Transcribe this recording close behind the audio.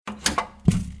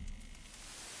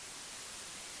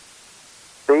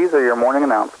these are your morning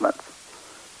announcements.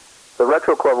 The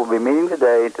Retro Club will be meeting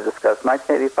today to discuss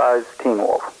 1985's Teen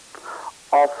Wolf.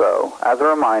 Also, as a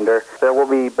reminder, there will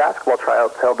be basketball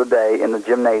tryouts held today in the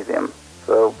gymnasium,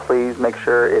 so please make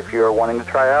sure if you're wanting to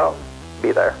try out,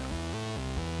 be there.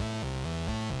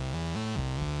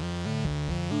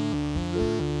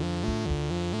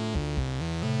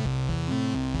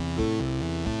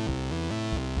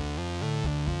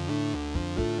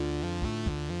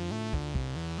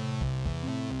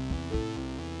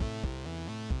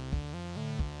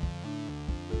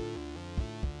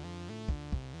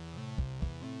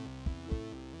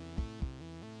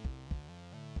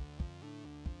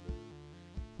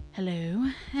 Hello,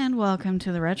 and welcome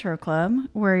to the Retro Club.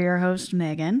 We're your host,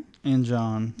 Megan. And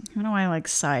John. I don't know why I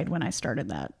sighed when I started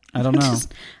that. I don't know.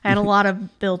 I had a lot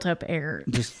of built-up air.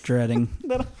 Just dreading.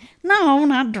 No,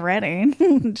 not dreading.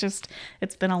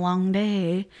 It's been a long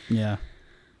day. Yeah.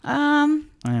 I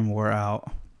am wore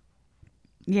out.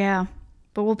 Yeah,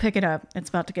 but we'll pick it up. It's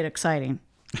about to get exciting.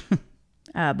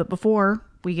 But before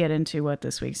we get into what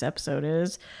this week's episode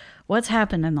is, what's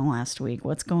happened in the last week?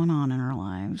 What's going on in our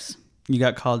lives? You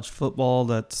got college football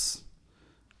that's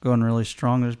going really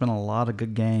strong. There's been a lot of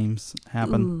good games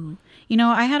happen. Ooh. You know,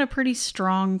 I had a pretty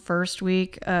strong first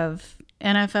week of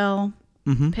NFL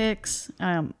picks.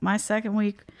 My second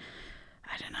week,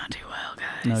 I did not do well,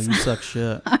 guys. No, you suck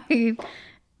shit. I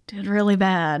did really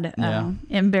bad. Yeah.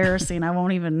 Embarrassing. I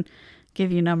won't even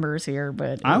give you numbers here,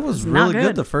 but I was really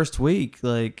good the first week.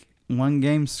 Like, one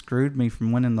game screwed me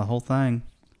from winning the whole thing.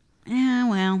 Yeah,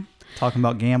 well. Talking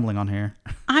about gambling on here.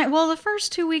 The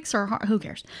first 2 weeks are hard. Who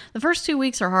cares? The first 2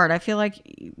 weeks are hard. I feel like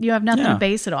you have nothing to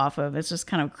base it off of. It's just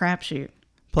kind of crapshoot.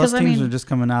 Plus, teams are just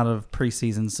coming out of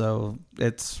preseason, so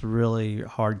it's really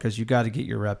hard because you got to get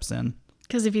your reps in.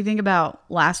 Because if you think about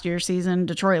last year's season,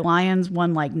 Detroit Lions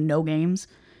won like no games.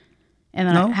 And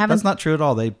then that's not true at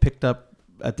all. They picked up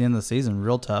at the end of the season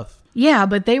real tough. Yeah,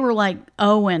 but they were like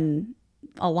owing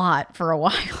a lot for a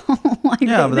while. They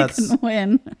couldn't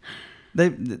win.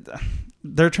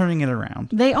 They're turning it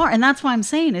around. They are, and that's why I'm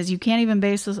saying is you can't even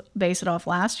base it off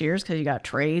last year's because you got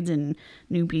trades and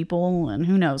new people and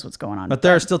who knows what's going on. But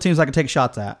there are still teams I can take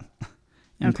shots at,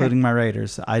 including my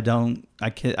Raiders. I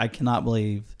cannot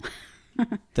believe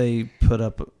they put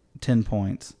up 10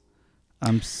 points.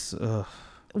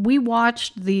 We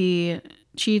watched the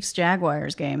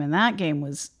Chiefs-Jaguars game, and that game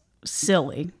was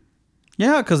silly.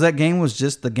 Yeah, because that game was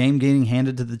just the game getting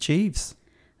handed to the Chiefs.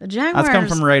 The Jaguars. That's coming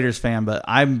from a Raiders fan, but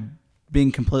I'm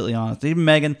being completely honest. Even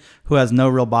Megan, who has no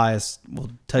real bias, will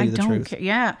tell you the truth.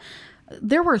 Yeah.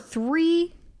 There were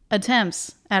 3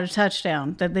 attempts at a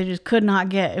touchdown that they just could not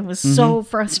get. It was so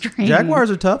frustrating. Jaguars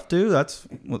are tough, too. That's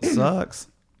what sucks.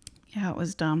 Yeah, it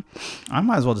was dumb. I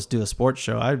might as well just do a sports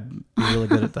show. I'd be really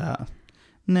good at that.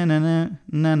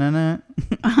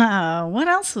 What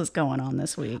else was going on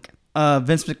this week?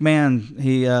 Vince McMahon,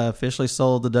 he officially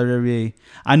sold the WWE.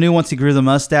 I knew once he grew the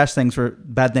mustache,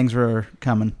 bad things were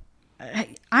coming.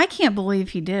 I can't believe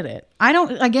he did it.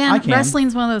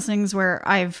 Wrestling's one of those things where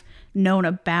I've known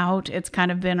about. It's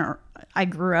kind of been, I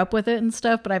grew up with it and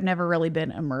stuff, but I've never really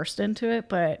been immersed into it.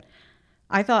 But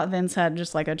I thought Vince had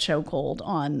just like a chokehold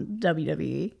on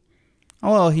WWE.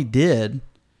 Oh, well, he did.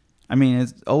 I mean,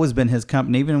 it's always been his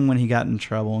company, even when he got in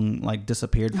trouble and like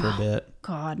disappeared for a bit.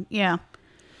 God, yeah.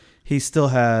 He still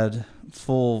had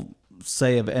full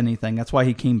say of anything. That's why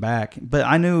he came back. But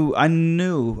I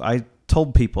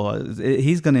told people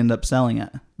he's going to end up selling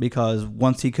it because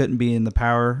once he couldn't be in the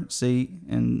power seat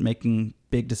and making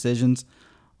big decisions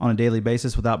on a daily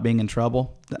basis without being in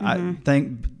trouble, I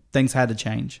think things had to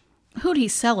change. Who'd he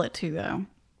sell it to,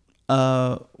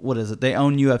 though? What is it? They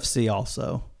own UFC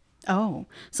also. Oh,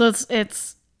 so is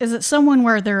it someone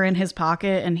where they're in his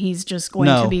pocket and he's just going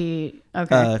to be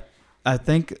okay? I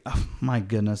think, oh my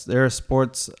goodness, they're a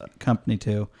sports company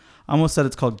too. I almost said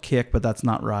it's called Kick, but that's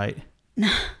not right.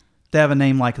 They have a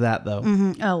name like that though.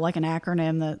 Mm-hmm. Oh, like an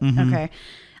acronym okay.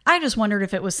 I just wondered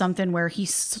if it was something where he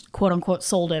quote unquote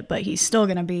sold it, but he's still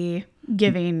going to be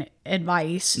giving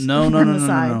advice. No,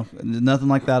 nothing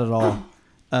like that at all.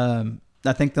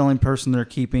 I think the only person they're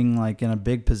keeping like in a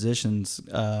big position's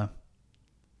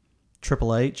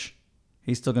Triple H.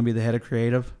 He's still going to be the head of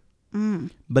creative.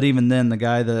 But even then, the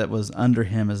guy that was under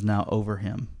him is now over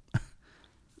him.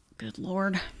 Good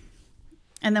Lord.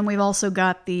 And then we've also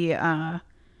got the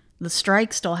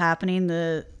strike still happening,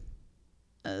 the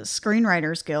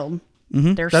Screenwriters Guild.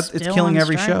 It's killing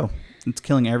every show. It's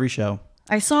killing every show.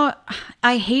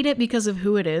 I hate it because of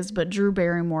who it is, but Drew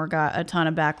Barrymore got a ton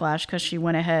of backlash because she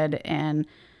went ahead and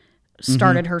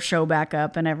started her show back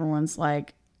up, and everyone's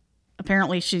like,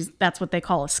 apparently that's what they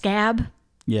call a scab.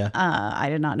 Yeah. I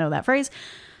did not know that phrase.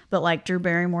 But like Drew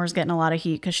Barrymore's getting a lot of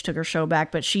heat because she took her show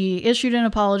back, but she issued an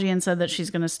apology and said that she's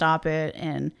going to stop it.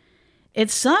 And it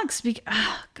sucks because,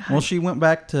 well, she went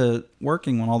back to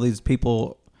working when all these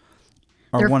people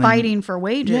they're fighting for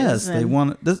wages. Yes, they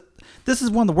want this. This is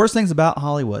one of the worst things about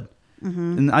Hollywood.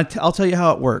 And I'll tell you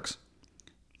how it works.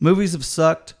 Movies have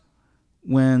sucked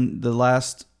when the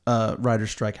last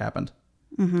writer's strike happened.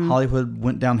 Hollywood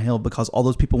went downhill because all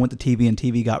those people went to TV and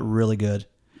TV got really good.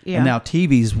 Yeah. And now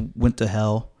TVs went to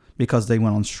hell because they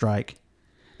went on strike.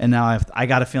 And now I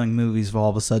got a feeling movies will all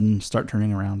of a sudden start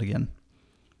turning around again.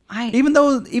 Even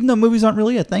though movies aren't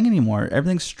really a thing anymore,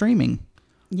 everything's streaming.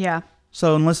 Yeah.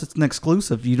 So unless it's an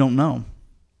exclusive, you don't know.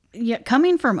 Yeah,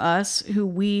 coming from us, who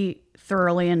we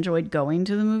thoroughly enjoyed going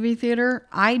to the movie theater,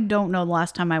 I don't know the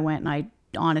last time I went, and I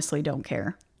honestly don't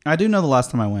care. I do know the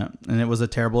last time I went, and it was a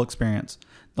terrible experience.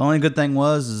 The only good thing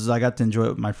is I got to enjoy it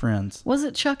with my friends. Was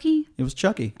it Chucky? It was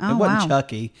Chucky. Oh, it wasn't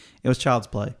Chucky. It was Child's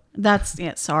Play.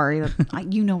 Sorry.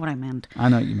 You know what I meant. I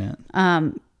know what you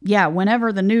meant. Yeah,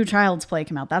 whenever the new Child's Play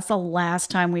came out, that's the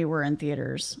last time we were in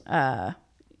theaters.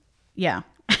 Yeah.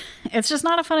 It's just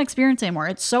not a fun experience anymore.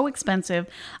 It's so expensive.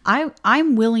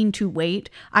 I'm willing to wait.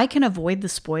 I can avoid the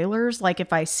spoilers. Like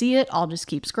if I see it, I'll just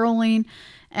keep scrolling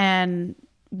and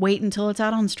wait until it's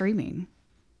out on streaming.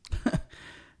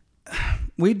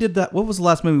 We did that. What was the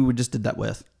last movie we just did that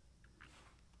with?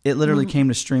 It literally came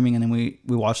to streaming and then we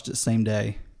watched it same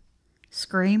day.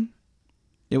 Scream?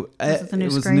 It was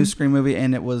the new Scream movie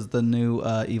and it was the new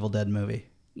Evil Dead movie.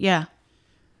 Yeah.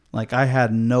 Like I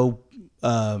had no...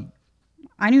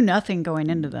 I knew nothing going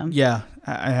into them. Yeah.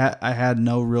 I had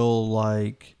no real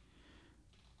like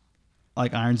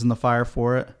irons in the fire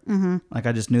for it. Like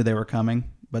I just knew they were coming.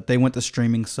 But they went to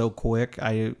streaming so quick.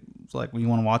 I was like, well, you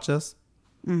want to watch this?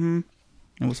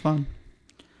 It was fun.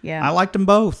 Yeah. I liked them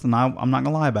both, and I'm not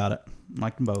going to lie about it. I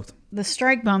liked them both. The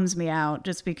strike bums me out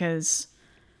just because,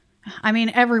 I mean,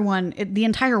 the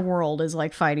entire world is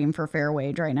like fighting for fair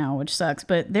wage right now, which sucks.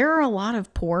 But there are a lot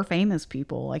of poor, famous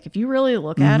people. Like if you really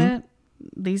look at it,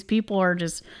 these people are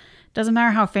just, doesn't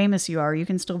matter how famous you are, you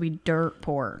can still be dirt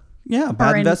poor. Yeah,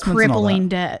 bad investments crippling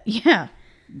and all that. Debt. Yeah.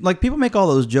 Like people make all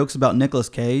those jokes about Nicolas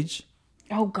Cage.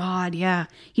 Oh God, yeah,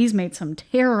 he's made some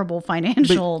terrible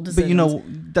financial decisions. But you know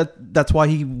that's why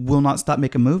he will not stop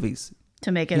making movies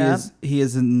to make it up. He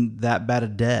is in that bad a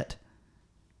debt.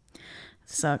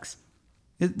 Sucks.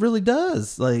 It really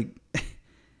does. Like,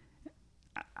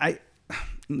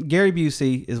 Gary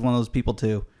Busey is one of those people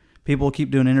too. People keep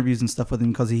doing interviews and stuff with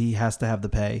him because he has to have the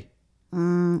pay.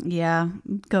 Yeah,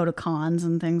 go to cons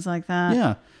and things like that.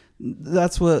 Yeah.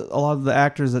 That's what a lot of the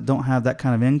actors that don't have that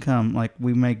kind of income, like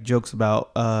we make jokes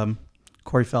about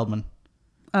Corey Feldman.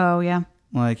 Oh, yeah.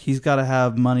 Like he's got to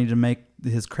have money to make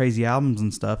his crazy albums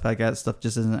and stuff. Like that stuff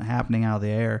just isn't happening out of the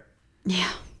air.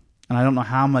 Yeah. And I don't know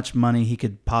how much money he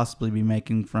could possibly be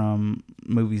making from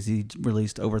movies he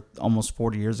released over almost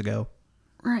 40 years ago.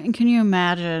 Right. And can you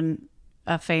imagine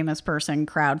a famous person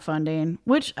crowdfunding,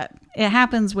 which it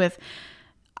happens with,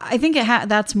 I think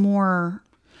that's more...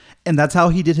 And that's how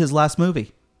he did his last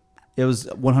movie. It was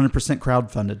 100%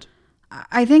 crowdfunded.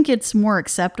 I think it's more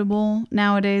acceptable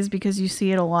nowadays because you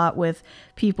see it a lot with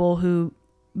people who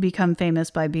become famous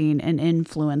by being an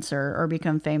influencer or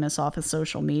become famous off of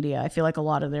social media. I feel like a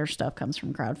lot of their stuff comes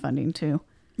from crowdfunding too.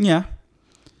 Yeah.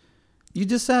 You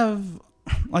just have,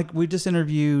 like we just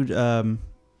interviewed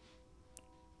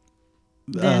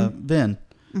Vin.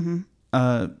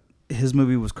 His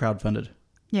movie was crowdfunded.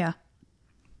 Yeah.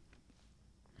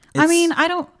 I mean,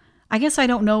 I guess I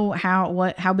don't know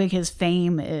how big his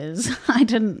fame is. I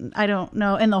don't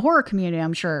know. In the horror community,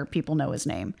 I'm sure people know his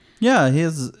name. Yeah,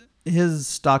 his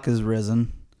stock has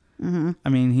risen. I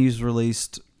mean, he's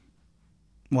released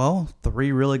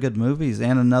 3 really good movies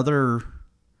and another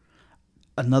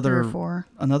 3 or 4.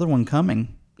 Another one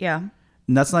coming. Yeah.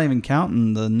 And that's not even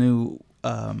counting the new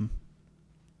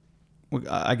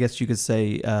I guess you could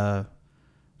say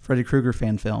Freddy Krueger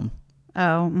fan film.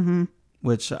 Oh,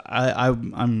 which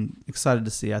I'm excited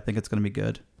to see. I think it's going to be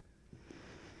good.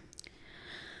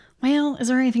 Well, is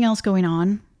there anything else going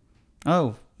on?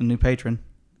 Oh, a new patron.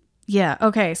 Yeah,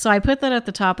 okay. So I put that at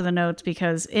the top of the notes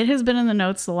because it has been in the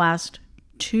notes the last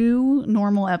 2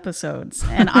 normal episodes.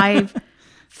 And I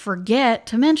forget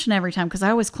to mention every time because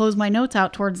I always close my notes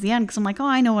out towards the end because I'm like, oh,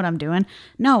 I know what I'm doing.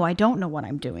 No, I don't know what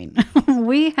I'm doing.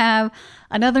 We have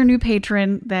another new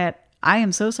patron that I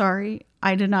am so sorry.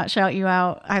 I did not shout you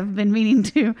out. I've been meaning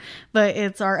to, but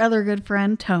it's our other good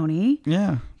friend, Tony.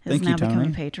 Yeah. Thank you, Tony. Has now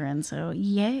become a patron, so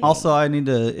yay. Also, I need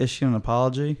to issue an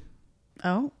apology.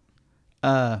 Oh?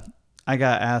 I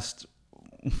got asked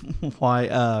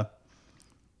why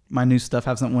my new stuff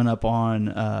hasn't went up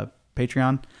on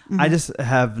Patreon. I just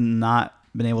have not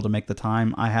been able to make the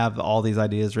time. I have all these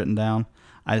ideas written down.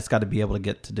 I just got to be able to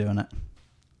get to doing it.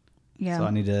 Yeah. So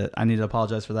I need to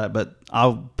apologize for that, but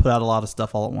I'll put out a lot of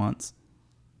stuff all at once.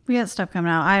 We got stuff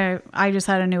coming out. I just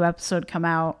had a new episode come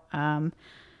out. I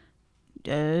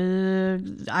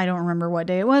don't remember what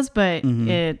day it was, but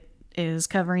it is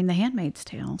covering The Handmaid's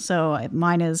Tale. So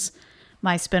mine is,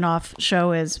 my spinoff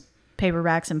show is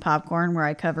Paperbacks and Popcorn, where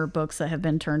I cover books that have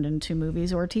been turned into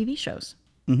movies or TV shows.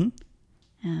 Mm-hmm.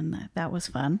 And that was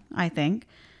fun, I think.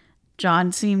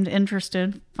 John seemed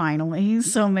interested finally,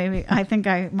 so maybe I think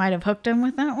I might have hooked him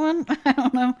with that one. I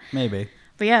don't know. Maybe.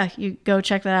 But yeah, you go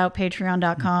check that out,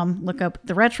 patreon.com. Look up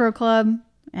The Retro Club,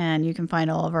 and you can find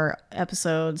all of our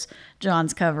episodes.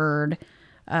 John's covered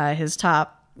his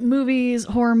top movies,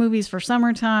 horror movies for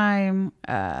summertime.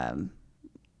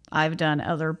 I've done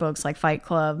other books like Fight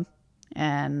Club,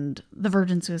 and The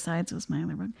Virgin Suicides was my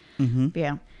other book. Mm-hmm. But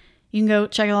yeah, you can go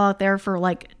check it all out there for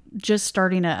like just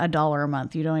starting at $1 a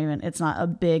month. It's not a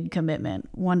big commitment.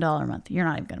 $1 a month. You're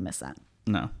not even going to miss that.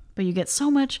 No. But you get so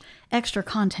much extra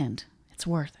content. It's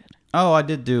worth it. Oh, I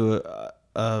did do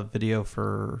a video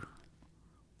for,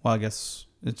 well, I guess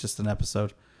it's just an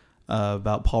episode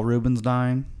about Paul Rubens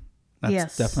dying.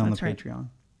 That's definitely on the Patreon.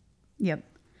 Yep.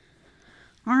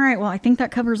 All right. Well, I think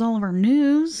that covers all of our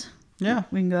news. Yeah.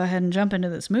 We can go ahead and jump into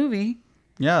this movie.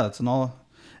 Yeah,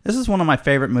 this is one of my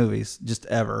favorite movies just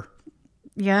ever.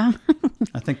 Yeah.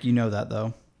 I think you know that,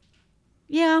 though.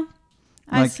 Yeah.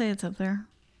 I'd say it's up there.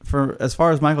 For as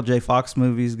far as Michael J. Fox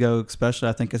movies go, especially,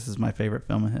 I think this is my favorite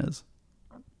film of his.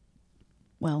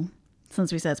 Well,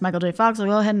 since we said it's Michael J. Fox, I'll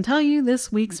go ahead and tell you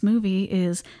this week's movie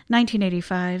is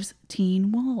 1985's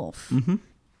Teen Wolf. Mm-hmm.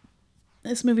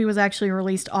 This movie was actually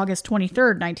released August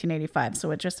 23rd, 1985,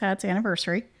 so it just had its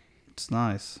anniversary. It's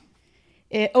nice.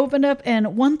 It opened up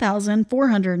in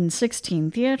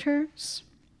 1,416 theaters,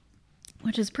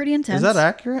 which is pretty intense. Is that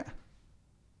accurate?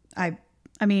 I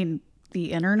mean,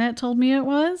 the internet told me it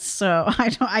was, so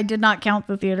I did not count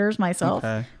the theaters myself.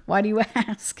 Okay. Why do you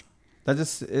ask? That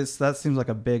seems like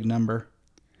a big number.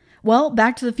 Well,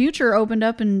 Back to the Future opened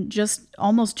up in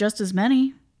almost just as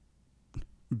many.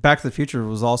 Back to the Future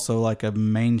was also like a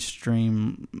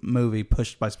mainstream movie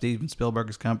pushed by Steven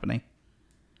Spielberg's company.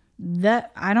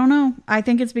 That I don't know. I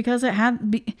think it's because it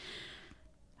had.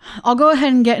 I'll go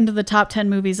ahead and get into the top 10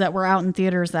 movies that were out in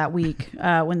theaters that week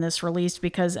when this released,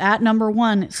 because at number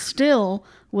 1 still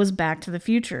was Back to the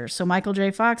Future. So Michael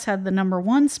J. Fox had the number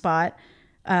 1 spot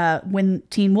when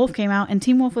Teen Wolf came out, and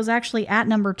Teen Wolf was actually at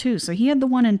number 2. So he had the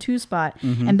 1 and 2 spot,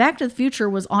 and Back to the Future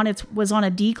was on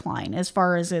a decline as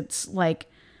far as its like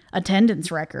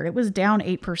attendance record. It was down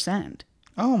 8%.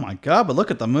 Oh my God! But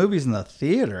look at the movies in the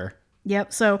theater.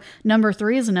 Yep. So number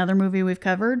 3 is another movie we've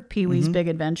covered, Pee-wee's Big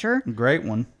Adventure. Great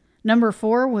one. Number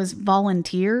 4 was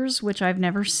Volunteers, which I've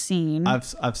never seen.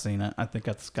 I've seen it. I think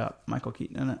it's got Michael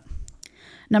Keaton in it.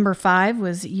 Number 5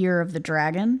 was Year of the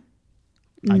Dragon.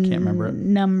 I can't remember it.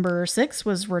 Number 6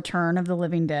 was Return of the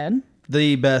Living Dead.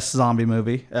 The best zombie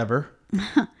movie ever.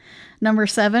 Number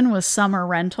 7 was Summer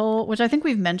Rental, which I think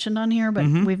we've mentioned on here, but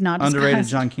we've not discussed. Underrated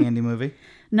John Candy movie.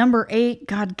 Number 8,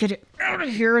 God, get it out of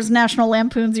here, is National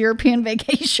Lampoon's European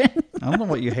Vacation. I don't know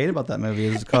what you hate about that movie.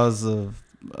 Is it because of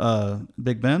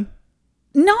Big Ben?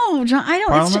 No, John, I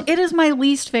don't. It is my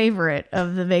least favorite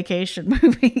of the vacation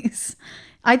movies.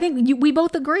 I think we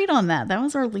both agreed on that. That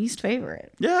was our least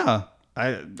favorite. Yeah.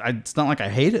 It's not like I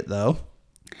hate it, though.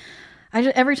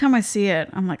 Every time I see it,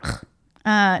 I'm like,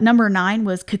 number 9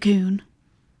 was Cocoon.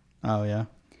 Oh, yeah.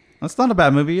 That's not a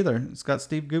bad movie either. It's got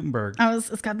Steve Guttenberg.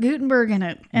 It's got Guttenberg in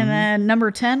it. And then number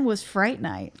 10 was Fright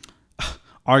Night.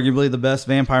 Arguably the best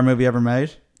vampire movie ever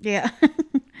made. Yeah.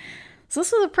 So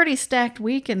this was a pretty stacked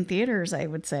week in theaters, I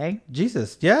would say.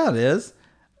 Jesus. Yeah, it is.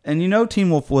 And you know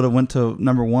Teen Wolf would have went to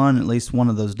number 1 at least one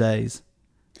of those days.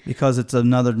 Because it's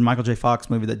another Michael J. Fox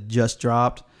movie that just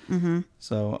dropped. Mm-hmm.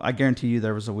 So I guarantee you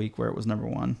there was a week where it was number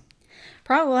 1.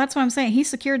 Probably. That's what I'm saying. He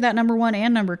secured that number 1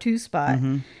 and number 2 spot.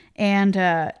 Mm-hmm.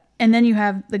 And then you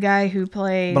have the guy who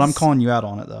plays... But I'm calling you out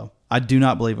on it, though. I do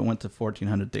not believe it went to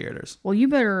 1,400 theaters. Well, you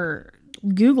better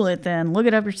Google it then. Look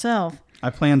it up yourself. I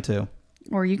plan to.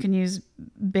 Or you can use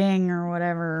Bing or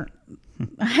whatever.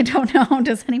 I don't know.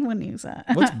 Does anyone use that?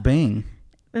 What's Bing?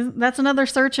 That's another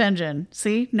search engine.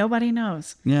 See? Nobody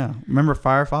knows. Yeah. Remember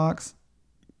Firefox?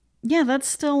 Yeah, that's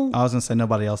still... I was going to say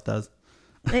nobody else does.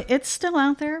 It's still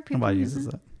out there. People nobody uses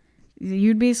it.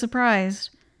 You'd be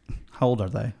surprised. How old are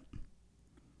they?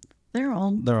 They're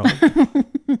old. They're old.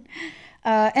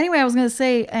 Anyway, I was going to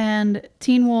say, and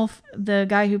Teen Wolf, the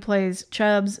guy who plays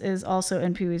Chubbs, is also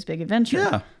in Pee-wee's Big Adventure.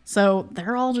 Yeah. So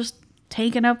they're all just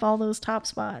taking up all those top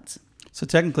spots. So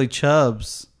technically,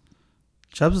 Chubbs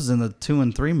is in the 2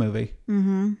 and 3 movie.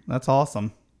 Mm-hmm. That's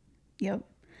awesome. Yep.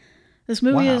 This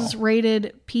movie is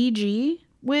rated PG,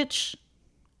 which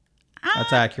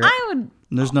that's accurate. I would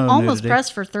There's no almost nudity. press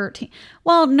for 13.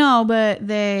 Well, no, but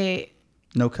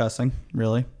no cussing,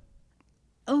 really.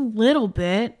 A little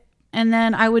bit. And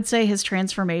then I would say his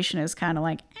transformation is kind of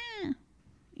like,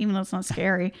 even though it's not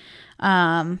scary.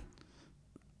 I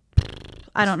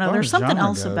don't know. There's something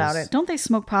else about it. Don't they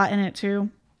smoke pot in it too?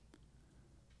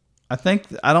 I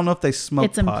don't know if they smoke pot.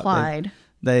 It's implied.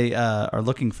 They are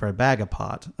looking for a bag of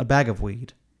pot, a bag of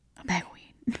weed. A bag of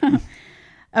weed.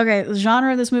 Okay, the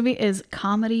genre of this movie is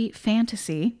comedy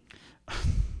fantasy.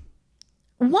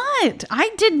 What? I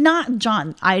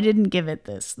didn't give it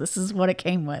this. This is what it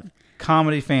came with.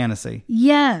 Comedy fantasy.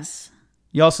 Yes.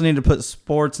 You also need to put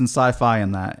sports and sci-fi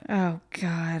in that. Oh,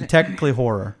 God. Technically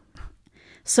horror.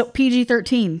 So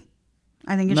PG-13.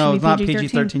 I think it should be PG-13. No, it's not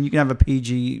PG-13. You can have a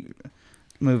PG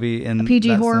movie. A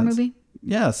PG horror movie?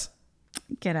 Yes.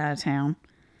 Get out of town.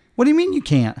 What do you mean you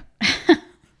can't?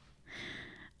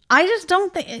 I just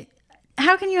don't think...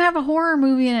 How can you have a horror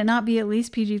movie and it not be at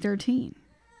least PG-13?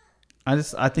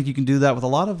 I think you can do that with a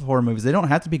lot of horror movies. They don't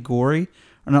have to be gory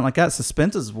or not like that.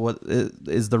 Suspense is what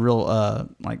is the real,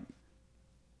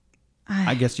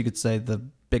 I guess you could say the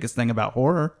biggest thing about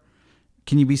horror.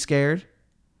 Can you be scared?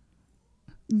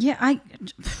 Yeah,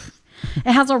 it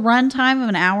has a runtime of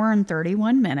 1 hour and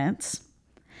 31 minutes.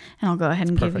 And I'll go ahead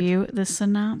and give you the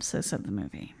synopsis of the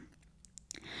movie.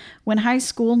 When high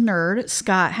school nerd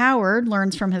Scott Howard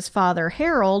learns from his father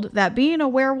Harold that being a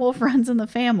werewolf runs in the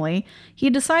family, he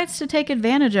decides to take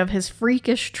advantage of his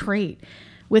freakish trait.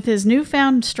 With his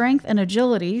newfound strength and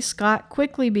agility, Scott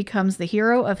quickly becomes the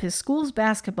hero of his school's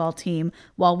basketball team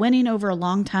while winning over a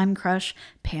longtime crush,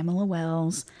 Pamela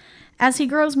Wells. As he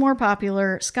grows more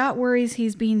popular, Scott worries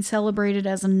he's being celebrated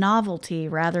as a novelty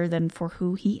rather than for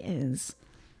who he is.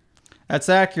 That's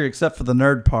accurate, except for the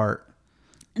nerd part.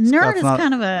 Nerd is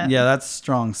kind of a... Yeah, that's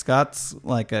strong. Scott's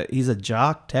he's a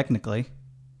jock, technically.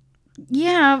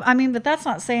 Yeah, I mean, but that's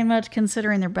not saying much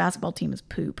considering their basketball team is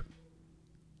poop.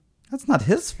 That's not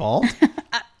his fault.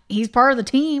 He's part of the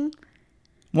team.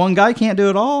 One guy can't do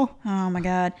it all. Oh, my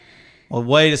God. Well,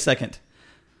 wait a second.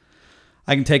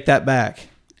 I can take that back.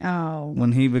 Oh.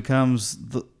 When he becomes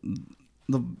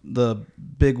the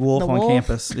big wolf on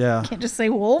campus. Yeah. Can't just say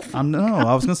wolf? I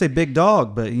was going to say big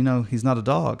dog, but he's not a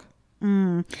dog.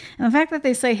 And the fact that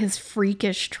they say his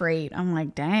freakish trait, I'm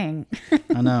like, dang.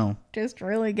 I know. Just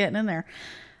really getting in there.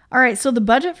 All right, so the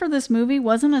budget for this movie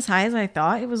wasn't as high as I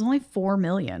thought. It was only $4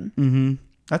 million. Mm-hmm.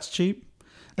 That's cheap.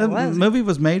 The movie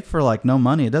was made for no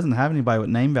money. It doesn't have anybody with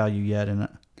name value yet in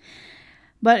it.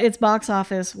 But its box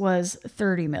office was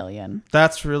 $30 million.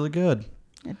 That's really good.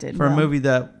 It did for a movie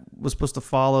that was supposed to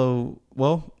follow.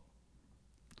 Well,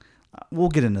 we'll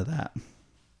get into that.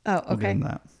 Oh, okay. We'll get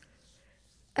into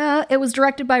that. It was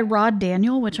directed by Rod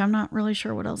Daniel, which I'm not really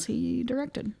sure what else he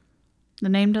directed. The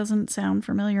name doesn't sound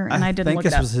familiar, and I didn't look it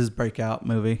up. I think this was his breakout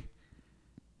movie.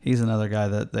 He's another guy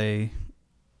that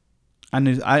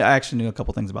I actually knew a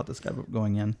couple things about this guy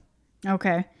going in.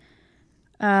 Okay.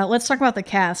 Let's talk about the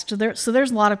cast. So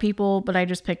there's a lot of people, but I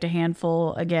just picked a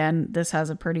handful. Again, this has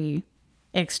a pretty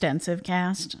extensive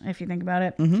cast, if you think about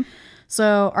it. Mm-hmm.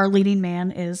 So our leading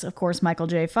man is, of course, Michael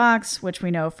J. Fox, which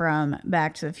we know from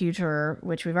Back to the Future,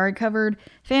 which we've already covered,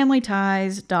 Family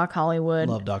Ties, Doc Hollywood.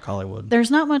 Love Doc Hollywood.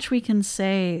 There's not much we can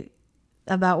say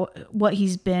about what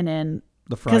he's been in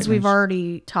because we've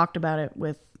already talked about it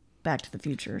with Back to the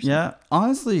Future. So. Yeah,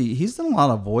 honestly, he's done a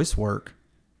lot of voice work.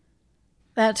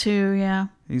 That too, yeah.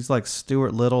 He's like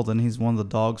Stuart Little, then he's one of the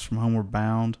dogs from Homeward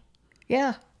Bound.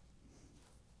 Yeah.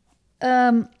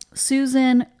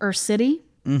 Susan Ursitti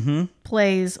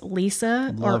plays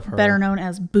Lisa, Love her. Better known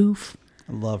as Boof.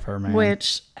 I love her, man.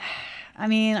 Which, I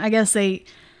mean, I guess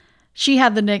she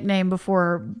had the nickname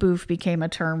before Boof became a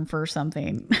term for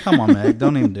something. Come on, Meg.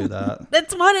 Don't even do that.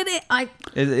 That's what it is.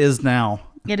 It is now.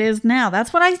 It is now.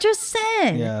 That's what I just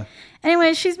said. Yeah.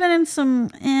 Anyway, she's been in some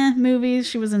movies.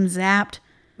 She was in Zapped.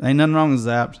 Ain't nothing wrong with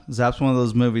Zapped. Zapped's one of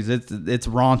those movies. It's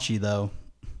raunchy, though.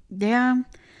 Yeah.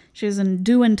 She was in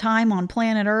Doing Time on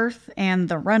Planet Earth and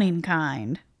The Running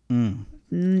Kind.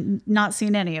 Not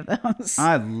seen any of those.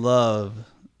 I love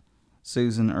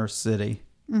Susan Ursitti.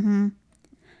 Mm-hmm.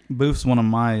 Boof's one of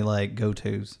my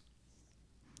go-tos.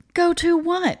 Go to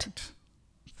what?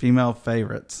 Female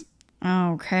favorites.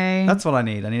 Okay. That's what I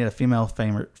need. I need a female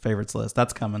favorites list.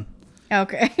 That's coming.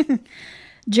 Okay.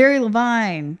 Jerry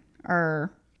Levine,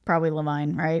 or probably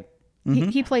Levine, right? Mm-hmm.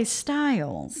 He plays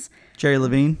Styles. Jerry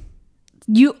Levine.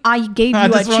 I gave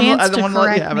you a chance to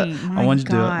correct me. I wanted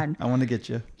to do it. I want to get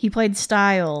you. He played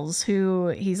Styles, who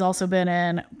he's also been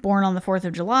in Born on the 4th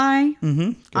of July,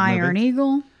 Iron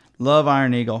Eagle. Love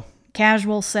Iron Eagle.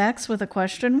 Casual Sex with a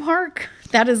question mark.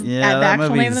 That is the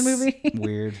actual name of the movie.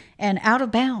 Weird. And Out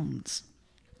of Bounds.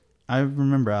 I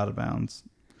remember Out of Bounds.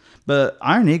 But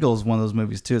Iron Eagle is one of those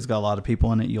movies, too. It's got a lot of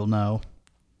people in it you'll know.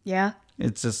 Yeah.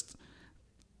 It's just...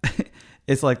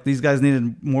 It's like these guys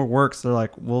needed more work, so they're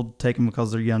like, we'll take them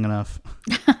because they're young enough.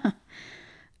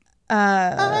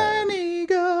 Iron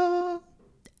Eagle.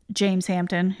 James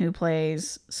Hampton, who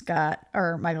plays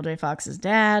Michael J. Fox's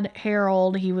dad,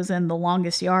 Harold. He was in The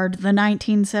Longest Yard, the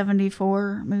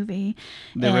 1974 movie.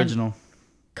 The original.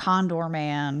 Condor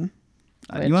Man.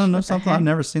 You want to know something? I've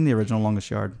never seen the original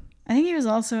Longest Yard. I think he was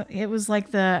also, it was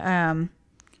like the,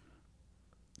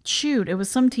 it was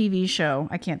some TV show.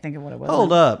 I can't think of what it was.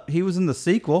 Hold up. He was in the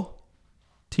sequel,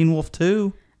 Teen Wolf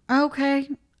 2. Okay.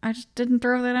 I just didn't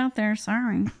throw that out there.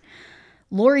 Sorry.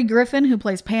 Lori Griffin, who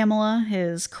plays Pamela,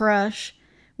 his crush,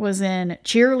 was in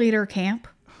Cheerleader Camp,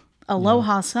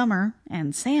 Aloha Summer,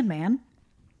 and Sandman.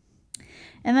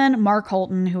 And then Mark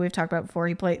Holton, who we've talked about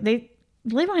before, they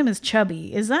label him as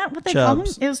Chubby. Is that what they call him?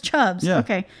 It was Chubbs. Yeah.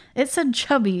 Okay. It said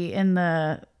Chubby in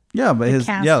the but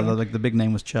casting. The big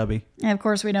name was Chubby. And of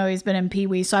course, we know he's been in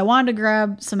Pee-wee. So I wanted to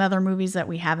grab some other movies that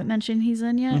we haven't mentioned he's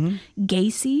in yet.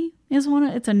 Gacy is one.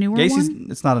 It's a newer one.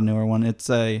 It's not a newer one. It's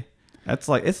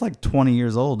like 20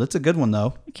 years old. It's a good one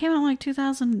though. It came out in like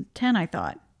 2010, I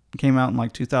thought. It came out in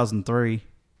like 2003.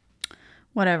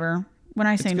 Whatever. When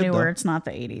I say newer, it's not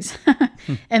the 80s.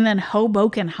 And then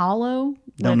Hoboken Hollow.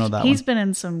 Don't know that He's been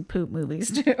in some poop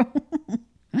movies too.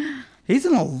 He's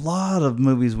in a lot of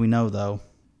movies we know though.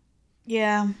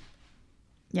 Yeah.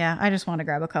 Yeah, I just want to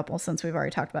grab a couple since we've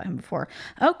already talked about him before.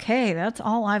 Okay, that's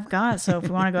all I've got. So if we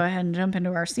want to go ahead and jump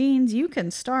into our scenes, you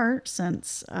can start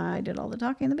since I did all the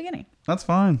talking in the beginning. That's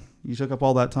fine. You took up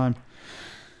all that time.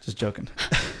 Just joking.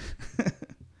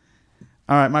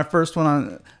 All right, my first one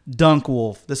on Dunk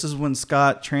Wolf. This is when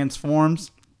Scott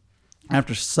transforms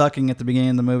after sucking at the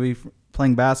beginning of the movie,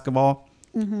 playing basketball.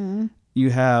 Mm-hmm. You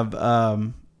have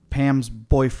Pam's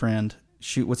boyfriend.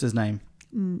 What's his name?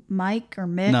 Mike or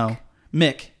Mick? No,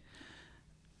 Mick.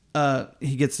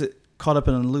 He gets caught up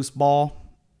in a loose ball.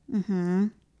 Mm-hmm.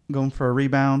 Going for a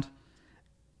rebound.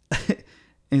 And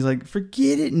he's like,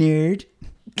 "Forget it, nerd."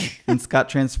 And Scott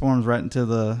transforms right into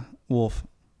the wolf.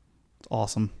 It's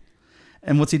awesome.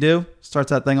 And what's he do?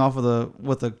 Starts that thing off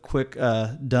with a quick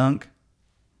dunk.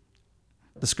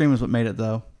 The scream is what made it,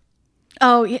 though.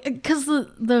 Oh, yeah, because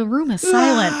the room is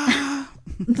silent.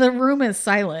 The room is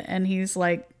silent, and he's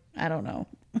like, I don't know.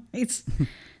 He's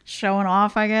showing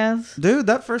off, I guess. Dude,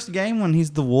 that first game when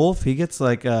he's the wolf, he gets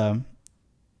like, I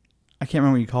can't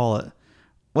remember what you call it.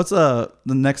 What's the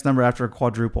next number after a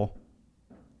quadruple?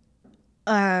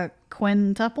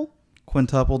 Quintuple?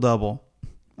 Quintuple double.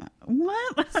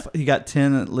 What? He got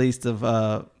 10 at least of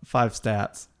 5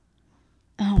 stats.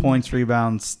 Oh, points,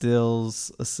 rebounds,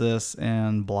 steals, assists,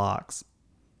 and blocks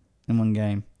in one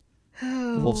game.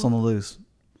 Oh. Wolf's on the loose.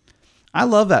 I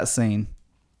love that scene.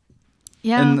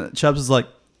 Yeah. And Chubbs is like,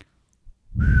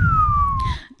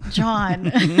 John.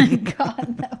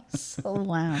 God, that was so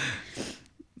loud.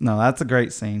 No, that's a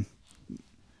great scene.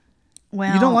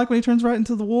 Well, you don't like when he turns right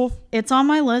into the wolf? It's on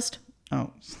my list.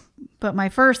 Oh. But my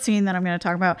first scene that I'm going to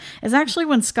talk about is actually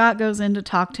when Scott goes in to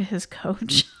talk to his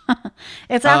coach.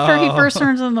 It's after he first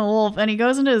turns into the wolf, and he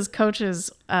goes into his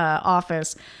coach's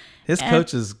office. His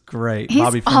coach is great, he's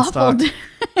Bobby Finstock.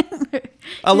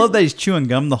 I love that he's chewing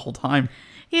gum the whole time.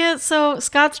 Yeah, so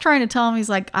Scott's trying to tell him, he's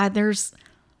like,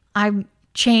 I'm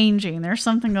changing. There's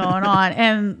something going on.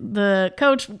 And the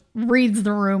coach reads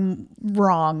the room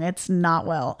wrong. It's not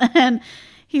well. And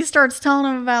he starts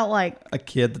telling him about like a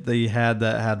kid that he had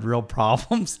that had real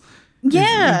problems.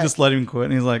 Yeah. He just let him quit.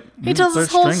 And he's like, he tells third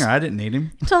this whole stringer. I didn't need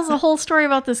him. He tells a whole story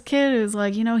about this kid who's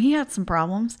like, he had some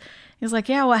problems. He's like,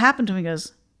 yeah, what happened to him? He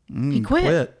goes, he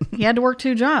quit. He had to work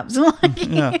 2 jobs.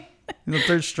 Yeah. He's a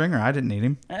third stringer. I didn't need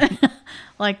him.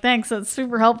 Like, thanks. That's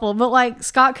super helpful. But like,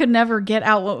 Scott could never get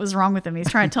out what was wrong with him. He's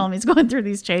trying to tell him he's going through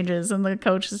these changes. And the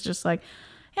coach is just like,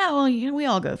 yeah, well, we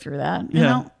all go through that. You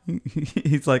know?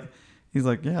 He's like,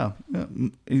 yeah.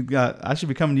 I should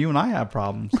be coming to you when I have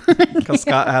problems. Because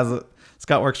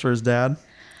Scott works for his dad.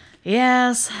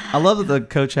 Yes. I love that the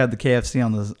coach had the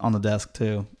KFC on the desk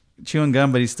too. Chewing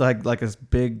gum, but he still had like this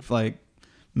big like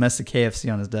mess of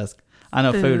KFC on his desk. I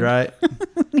know food, right?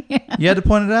 Yeah. You had to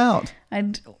point it out.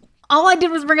 All I did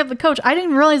was bring up the coach. I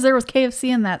didn't realize there was KFC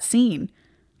in that scene.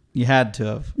 You had to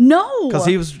have. No, because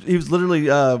he was literally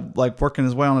like working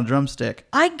his way on a drumstick.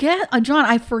 I get, John.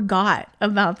 I forgot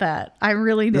about that. I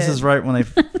really did. This is right when they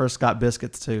first got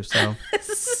biscuits too. So.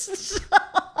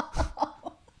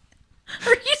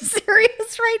 Are you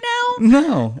serious right now?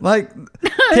 No, like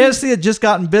KFC had just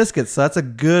gotten biscuits, so that's a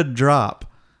good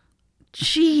drop.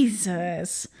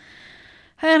 Jesus.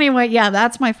 Anyway, yeah,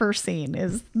 that's my first scene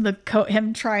is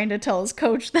him trying to tell his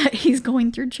coach that he's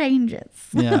going through changes.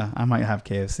 Yeah, I might have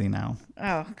KFC now.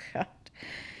 Oh God.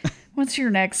 What's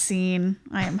your next scene?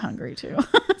 I am hungry too.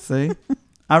 See,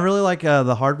 I really like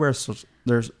the hardware.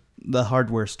 There's the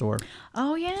hardware store.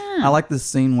 Oh yeah. I like this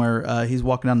scene where he's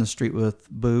walking down the street with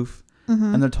Boof,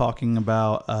 and they're talking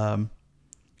about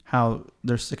how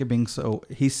he's sick of being so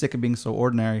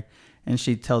ordinary, and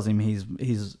she tells him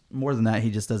he's more than that. He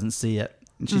just doesn't see it,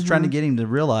 and she's trying to get him to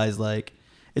realize like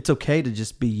it's okay to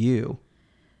just be you.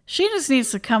 She just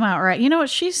needs to come out right. You know what?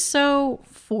 She's so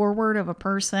forward of a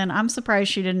person. I'm surprised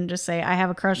she didn't just say, "I have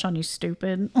a crush on you,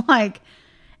 stupid." Like,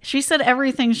 she said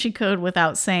everything she could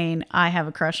without saying, "I have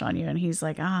a crush on you." And he's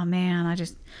like, "Oh man,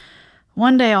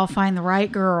 one day I'll find the right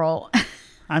girl."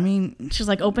 I mean, she's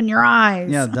like, "Open your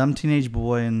eyes." Yeah, dumb teenage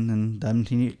boy and dumb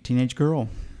teenage girl.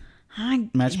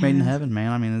 Match made in heaven,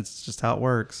 man. I mean, it's just how it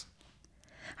works.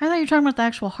 I thought you were talking about the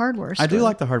actual hardware store. I do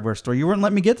like the hardware store. You wouldn't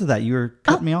let me get to that. You were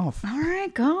cutting me off. All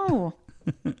right, go.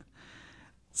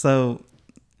 So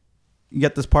you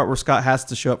get this part where Scott has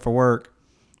to show up for work.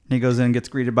 And he goes in and gets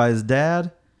greeted by his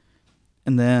dad.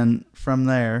 And then from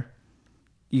there,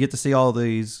 you get to see all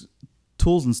these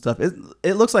tools and stuff.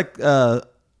 It looks like a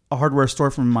hardware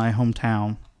store from my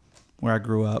hometown where I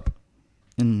grew up.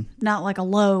 Not like a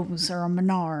Lowe's or a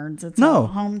Menards. It's no. a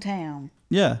hometown.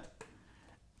 Yeah.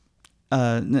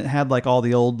 And it had like all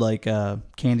the old like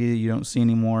candy that you don't see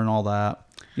anymore and all that.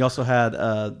 You also had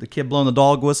the kid blowing the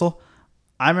dog whistle.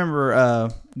 I remember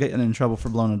getting in trouble for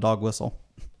blowing a dog whistle.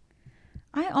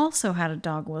 I also had a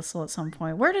dog whistle at some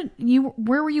point. Where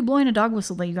were you blowing a dog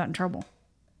whistle that you got in trouble?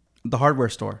 The hardware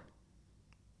store.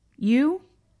 You?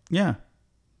 Yeah.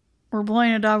 Were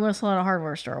blowing a dog whistle at a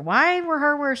hardware store. Why were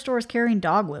hardware stores carrying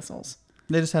dog whistles?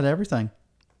 They just had everything.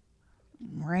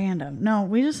 Random. No,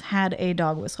 we just had a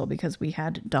dog whistle because we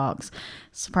had dogs.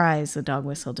 Surprise, the dog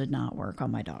whistle did not work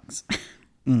on my dogs.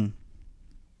 Well,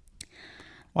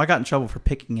 I got in trouble for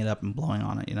picking it up and blowing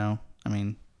on it, you know? I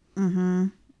mean... Mm-hmm.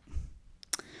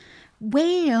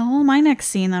 Well, my next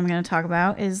scene that I'm going to talk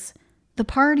about is the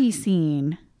party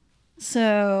scene.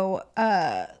 So,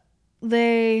 I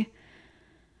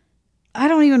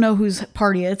don't even know whose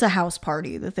party. It's a house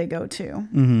party that they go to.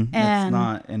 Mm-hmm. And it's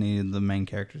not any of the main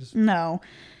characters. No.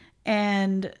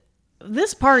 And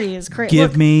this party is crazy.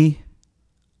 Give me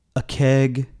a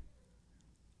keg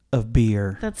of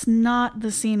beer. That's not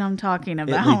the scene I'm talking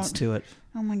about. It leads to it.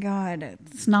 Oh my God.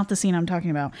 It's not the scene I'm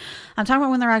talking about. I'm talking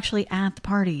about when they're actually at the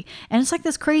party. And it's like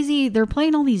this crazy, they're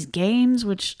playing all these games,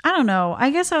 which, I don't know. I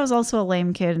guess I was also a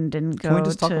lame kid and didn't go to... Can we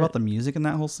just talk about the music in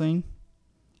that whole scene?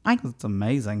 It's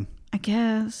amazing. I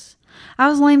guess. I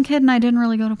was a lame kid and I didn't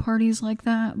really go to parties like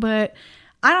that. But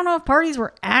I don't know if parties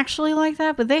were actually like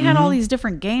that. But they had all these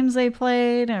different games they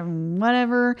played and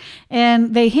whatever.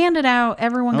 And they handed out,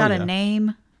 everyone got a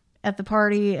name at the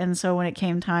party. And so when it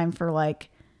came time for like...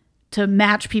 to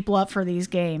match people up for these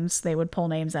games, they would pull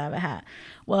names out of a hat.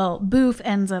 Well, Boof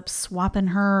ends up swapping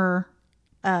her.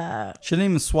 She didn't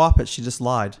even swap it. She just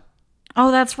lied. Oh,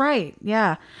 that's right.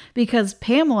 Yeah. Because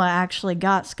Pamela actually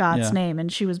got Scott's name and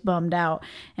she was bummed out.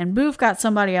 And Boof got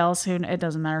somebody else who, it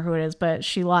doesn't matter who it is, but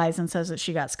she lies and says that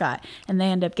she got Scott. And they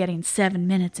end up getting 7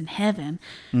 minutes in heaven,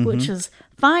 which is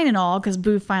fine and all because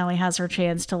Boof finally has her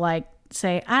chance to like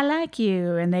say, "I like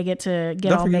you." And they get to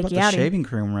get all Mickey out. The shaving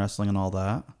cream wrestling and all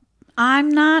that. I'm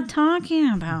not talking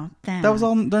about that. That was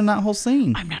all during that whole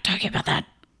scene. I'm not talking about that.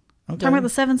 Okay. I'm talking about the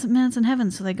 7 minutes in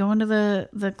heaven. So they go into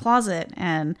the closet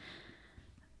and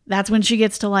that's when she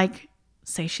gets to like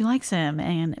say she likes him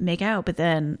and make out. But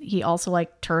then he also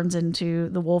like turns into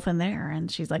the wolf in there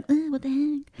and she's like, what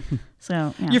the heck?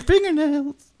 So yeah. Your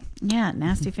fingernails. Yeah,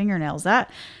 nasty fingernails. That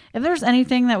if there's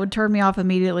anything that would turn me off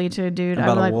immediately to a dude, I'd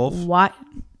be like, wolf? What?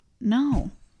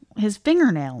 No, his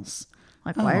fingernails.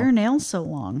 Like, why are your nails so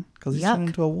long? Because he's turned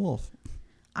into a wolf.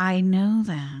 I know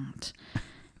that.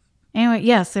 Anyway,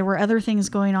 yes, there were other things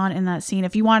going on in that scene.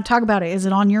 If you want to talk about it, is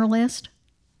it on your list?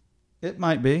 It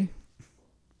might be.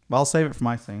 But I'll save it for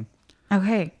my scene.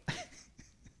 Okay.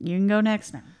 You can go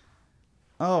next now.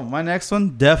 Oh, my next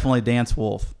one? Definitely Dance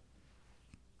Wolf.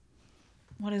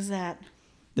 What is that?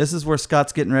 This is where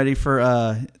Scott's getting ready for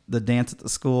the dance at the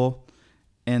school.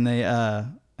 And they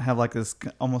have like this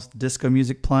almost disco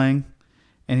music playing.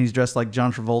 And he's dressed like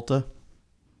John Travolta.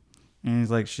 And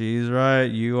he's like, she's right.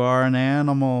 You are an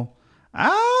animal.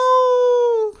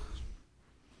 Ow!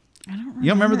 I don't remember. You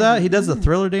don't remember that? He does the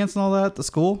Thriller dance and all that at the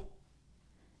school.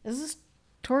 Is this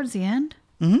towards the end?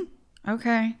 Mm-hmm.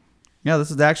 Okay. Yeah, this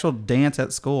is the actual dance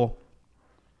at school.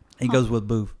 He goes with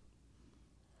Boof.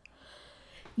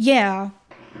 Yeah,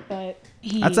 but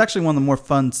that's actually one of the more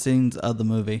fun scenes of the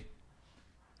movie.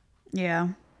 Yeah.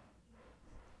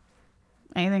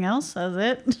 Anything else? That's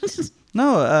it?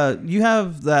 No, you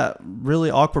have that really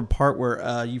awkward part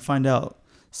where you find out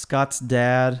Scott's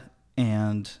dad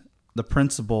and the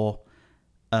principal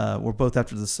were both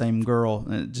after the same girl,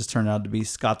 and it just turned out to be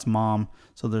Scott's mom.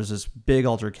 So there's this big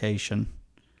altercation.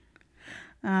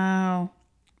 Oh, I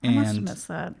must have missed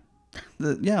that.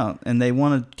 And they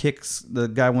want to kick, the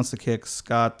guy wants to kick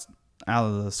Scott out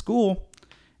of the school,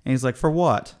 and he's like, for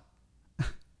what?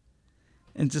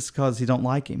 And just because he don't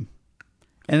like him.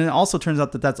 And it also turns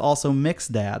out that that's also Mick's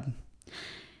dad.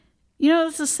 You know,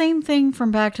 it's the same thing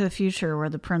from Back to the Future where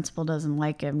the principal doesn't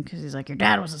like him because he's like, your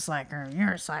dad was a slacker,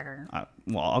 you're a slacker.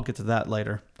 Well, I'll get to that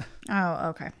later. Oh,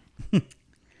 okay.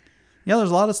 Yeah,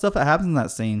 there's a lot of stuff that happens in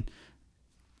that scene.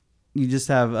 You just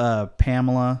have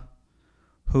Pamela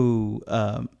who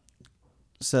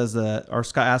says that, or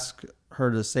Scott asks her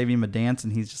to save him a dance,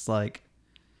 and he's like,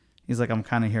 I'm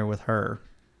kind of here with her.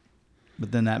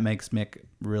 But then that makes Mick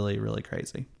really, really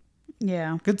crazy.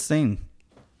 Yeah. Good scene.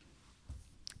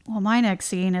 Well, my next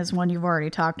scene is one you've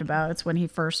already talked about. It's when he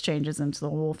first changes into the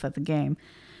wolf at the game.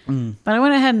 But I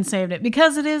went ahead and saved it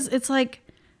because it's like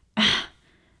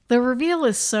the reveal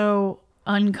is so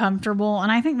uncomfortable,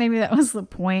 and I think maybe that was the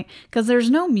point because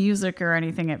there's no music or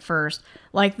anything at first.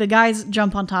 Like the guys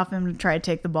jump on top of him to try to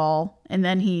take the ball, and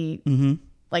then he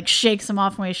like shakes him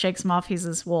off. When he shakes him off, he's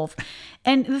this wolf.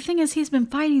 And the thing is, he's been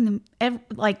fighting them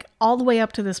like all the way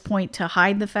up to this point to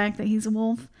hide the fact that he's a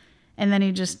wolf, and then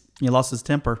he lost his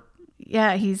temper.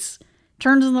 Yeah, he's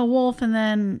turns into the wolf, and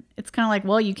then it's kind of like,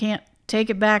 well, you can't take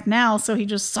it back now, so he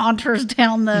just saunters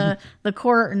down the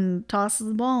court and tosses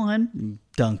the ball in.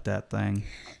 Dunk that thing.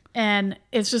 And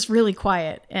it's just really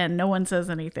quiet, and no one says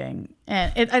anything.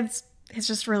 And it's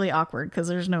just really awkward because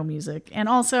there's no music. And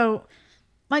also,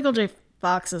 Michael J.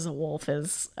 Fox as a wolf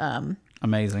is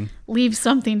amazing. Leaves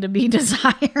something to be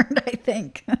desired, I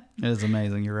think. It is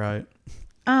amazing. You're right.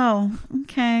 Oh,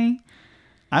 okay.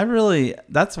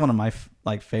 That's one of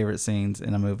my favorite scenes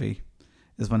in a movie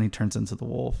is when he turns into the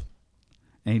wolf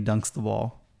and he dunks the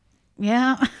ball.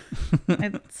 Yeah.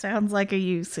 It sounds like a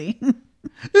you scene.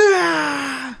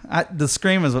 The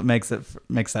scream is what makes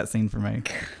that scene for me.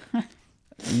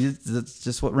 It's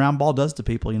just what round ball does to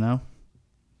people, you know?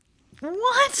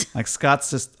 What? Like Scott's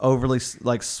just overly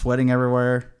sweating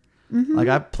everywhere. Mm-hmm. Like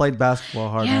I played basketball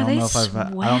hard. Yeah, I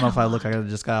don't know if I look like I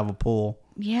just got out of a pool.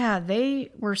 Yeah, they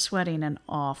were sweating an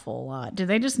awful lot. Did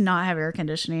they just not have air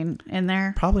conditioning in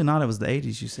there? Probably not. It was the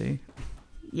 80s, you see.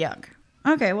 Yuck.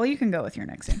 Okay, well, you can go with your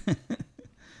next scene.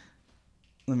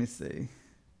 Let me see.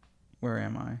 Where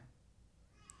am I?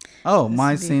 Oh,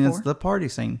 my scene is the party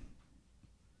scene.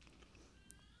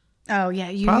 Oh, yeah.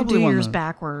 You do yours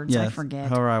backwards. Yes, I forget.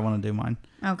 However I want to do mine.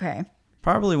 Okay.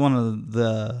 Probably one of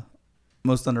the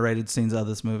most underrated scenes of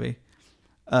this movie.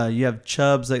 You have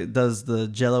Chubbs that does the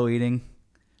Jell-O eating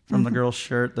from the girl's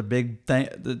shirt, the big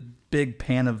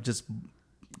pan of just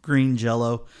green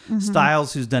Jell-O. Mm-hmm.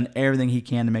 Styles, who's done everything he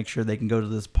can to make sure they can go to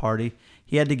this party.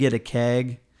 He had to get a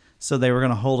keg, so they were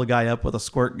going to hold a guy up with a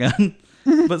squirt gun.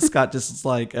 But Scott just is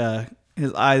like,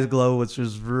 his eyes glow, which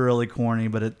was really corny,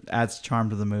 but it adds charm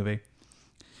to the movie.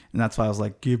 And that's why I was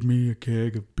like, give me a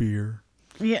keg of beer.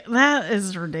 Yeah, that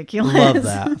is ridiculous. Love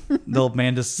that. The old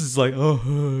man just is like,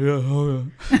 oh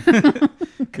yeah.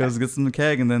 Goes gets in the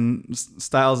keg, and then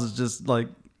Styles is just like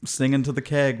singing to the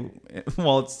keg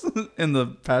while it's in the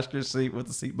passenger seat with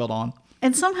the seatbelt on.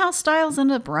 And somehow Styles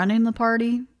ended up running the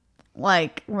party,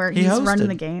 like where he's running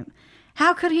the game.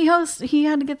 How could he host? He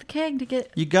had to get the keg to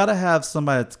get. You got to have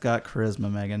somebody that's got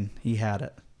charisma, Megan. He had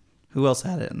it. Who else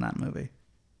had it in that movie?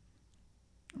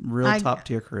 Real top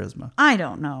tier charisma. I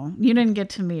don't know. You didn't get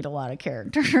to meet a lot of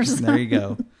characters. There you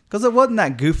go. Because it wasn't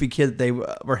that goofy kid that they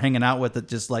were hanging out with that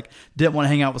just like didn't want to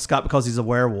hang out with Scott because he's a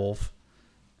werewolf.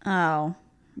 Oh,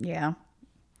 yeah.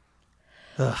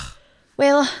 Ugh.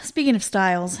 Well, speaking of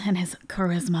Styles and his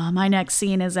charisma, my next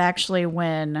scene is actually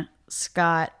when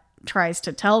Scott tries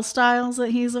to tell Styles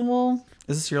that he's a wolf.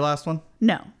 Is this your last one?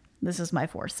 No, this is my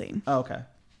fourth scene. Oh, okay.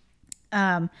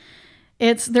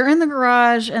 They're in the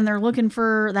garage and they're looking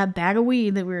for that bag of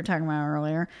weed that we were talking about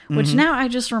earlier, which now I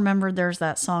just remembered there's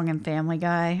that song in Family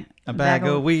Guy. A bag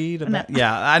of weed.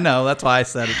 Yeah, I know. That's why I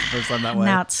said it the first time that way.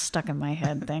 Now it's stuck in my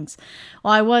head. Thanks.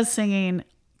 Well, I was singing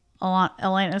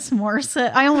Alanis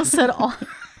Morissette. I almost said all.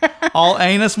 All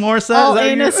Anus Morissette? All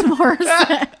Anus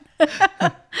Morissette.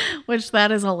 Which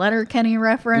that is a Letterkenny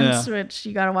reference, which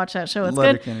you got to watch that show. It's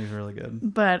Letterkenny's really good.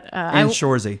 But and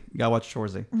Shoresy. You got to watch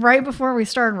Shoresy. Right before we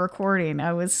started recording,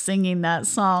 I was singing that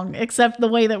song, except the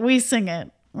way that we sing it,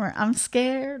 where I'm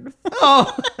scared.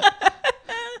 Oh.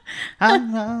 But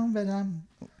I'm...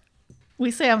 We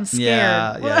say I'm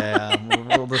scared. Yeah.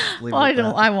 We'll just leave well, it at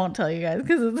that. I won't tell you guys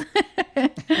because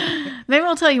maybe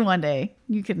I'll tell you one day.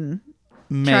 You can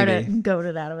try to goad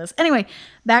it out of us. Anyway,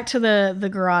 back to the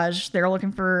garage. They're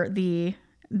looking for the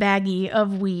baggie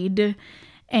of weed,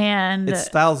 and it's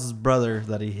Styles' brother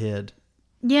that he hid.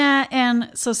 Yeah,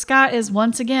 and so Scott is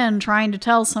once again trying to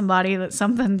tell somebody that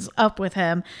something's up with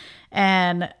him,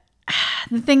 and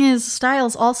the thing is,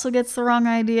 Styles also gets the wrong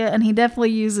idea, and he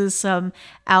definitely uses some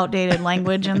outdated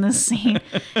language in this scene.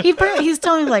 He's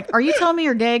telling me, like, are you telling me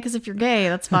you're gay? Because if you're gay,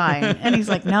 that's fine. And he's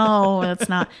like, no, that's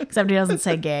not. Except he doesn't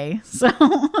say gay. So.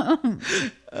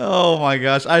 Oh my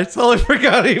gosh, I totally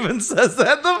forgot he even says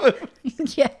that in the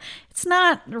movie. Yeah, it's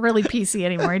not really PC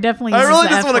anymore. He definitely uses I really the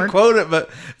just F want word. to quote it, but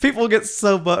people get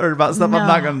so buttered about stuff. No, I'm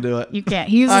not going to do it. You can't.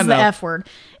 He uses the F word,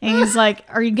 and he's like,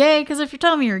 "Are you gay? Because if you're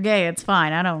telling me you're gay, it's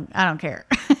fine. I don't care."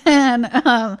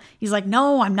 And he's like,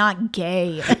 "No, I'm not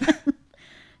gay."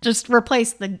 Just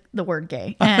replace the word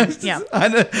gay. And yeah,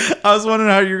 I was wondering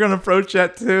how you're going to approach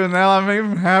that too, and now I'm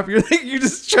even happier that you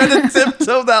just tried to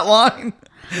tiptoe that line.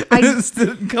 It just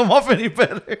didn't come off any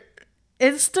better.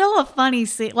 It's still a funny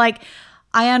scene. Like,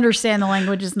 I understand the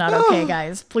language is not okay,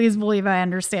 guys. Please believe I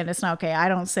understand it's not okay. I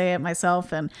don't say it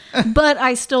myself, but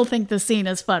I still think the scene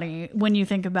is funny when you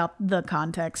think about the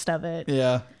context of it.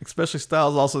 Yeah, especially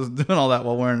Styles also doing all that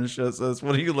while wearing the shirt. Says,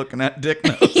 "What are you looking at, dick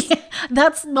nose?" Yeah,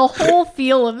 that's the whole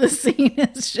feel of the scene.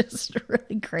 Is just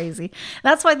really crazy.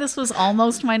 That's why this was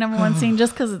almost my number one scene,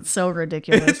 just because it's so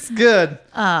ridiculous. It's good.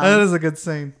 That is a good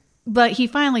scene. But he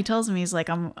finally tells me, he's like,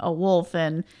 I'm a wolf,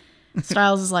 and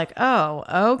Styles is like,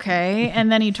 oh, okay.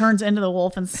 And then he turns into the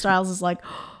wolf, and Styles is like,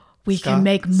 we can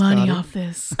make money off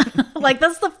this. Like,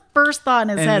 that's the first thought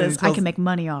in his head is, I can make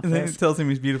money off and this. And then he tells him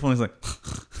he's beautiful, and he's like...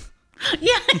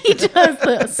 Yeah, he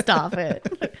does. Stop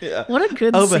it. Yeah. What a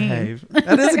good scene. Behave.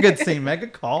 That is a good scene, Meg.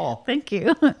 Good call. Thank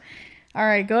you. All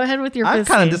right, go ahead with your I'm fifth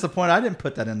kind of scene. disappointed I didn't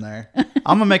put that in there. I'm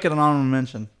going to make it an honorable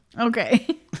mention.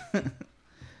 Okay.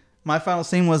 My final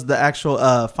scene was the actual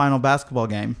final basketball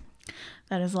game.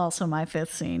 That is also my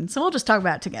fifth scene. So we'll just talk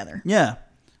about it together. Yeah.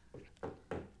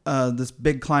 This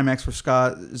big climax for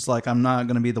Scott is like, I'm not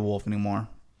going to be the wolf anymore.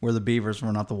 We're the Beavers,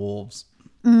 we're not the wolves.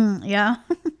 Yeah.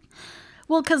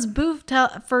 Well, because Boof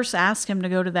first asked him to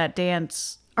go to that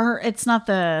dance. Or it's not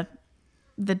the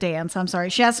dance, I'm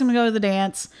sorry. She asked him to go to the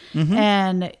dance. Mm-hmm.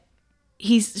 And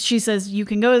she says, you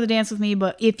can go to the dance with me,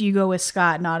 but if you go with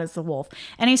Scott, not as the wolf.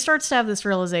 And he starts to have this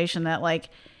realization that, like,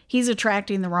 he's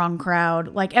attracting the wrong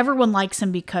crowd. Like, everyone likes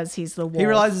him because he's the wolf. He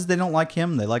realizes they don't like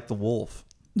him. They like the wolf.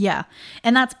 Yeah.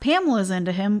 And that's Pamela's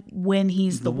into him when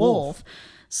he's the wolf.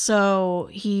 So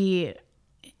it's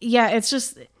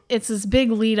this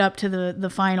big lead up to the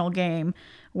final game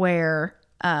where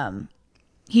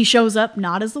he shows up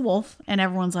not as the wolf, and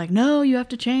everyone's like, no, you have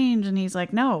to change. And he's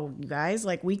like, no, you guys,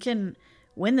 like, we can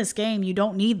win this game. You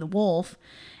don't need the wolf.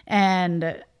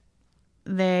 And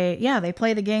they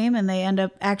play the game, and they end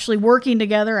up actually working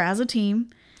together as a team.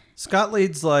 Scott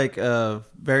leads like a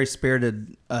very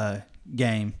spirited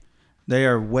game. They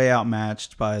are way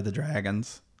outmatched by the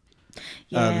Dragons.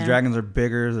 Yeah. The Dragons are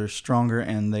bigger, they're stronger,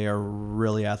 and they are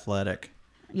really athletic.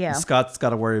 Yeah. And Scott's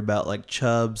got to worry about like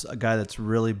Chubbs, a guy that's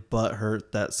really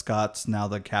butthurt that Scott's now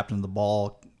the captain of the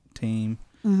ball team,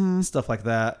 stuff like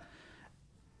that.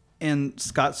 And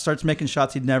Scott starts making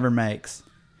shots he never makes.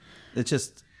 It's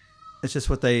just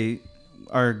what they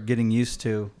are getting used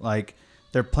to. Like,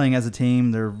 they're playing as a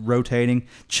team, they're rotating.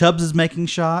 Chubbs is making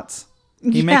shots.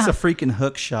 He makes a freaking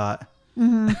hook shot.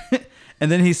 Mm-hmm.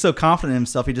 And then he's so confident in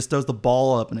himself, he just throws the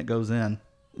ball up and it goes in.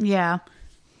 Yeah.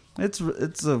 It's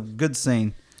a good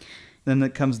scene. Then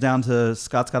it comes down to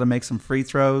Scott's got to make some free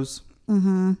throws.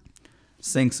 Mm-hmm.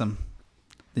 Sinks them.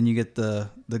 Then you get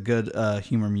the good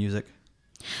humor music.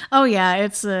 Oh yeah,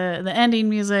 it's the ending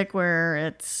music where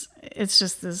it's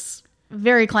just this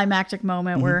very climactic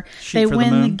moment where they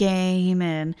win the game,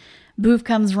 and Boof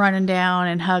comes running down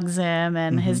and hugs him,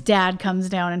 and his dad comes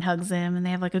down and hugs him, and they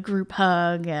have like a group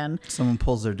hug, and someone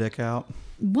pulls their dick out.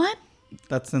 What?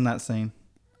 That's in that scene.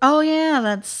 Oh yeah,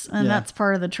 that's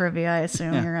part of the trivia I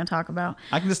assume you're going to talk about.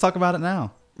 I can just talk about it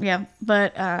now. Yeah,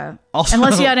 but also,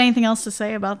 unless you had anything else to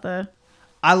say about the...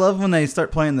 I love when they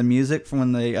start playing the music from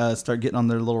when they start getting on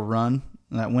their little run,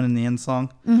 that Win in the End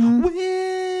song. Mm-hmm.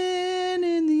 Win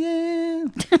in the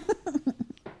End.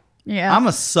 Yeah. I'm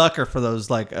a sucker for those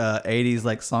like 80s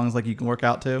like songs like you can work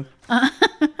out to.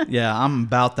 Yeah, I'm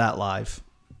about that life.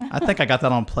 I think I got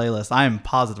that on playlist. I am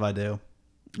positive I do.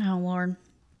 Oh, Lord.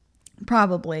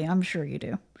 Probably. I'm sure you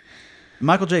do.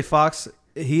 Michael J. Fox,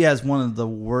 he has one of the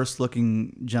worst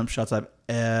looking jump shots I've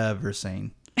ever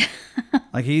seen.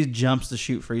 Like he jumps to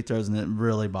shoot free throws and it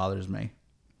really bothers me.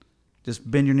 Just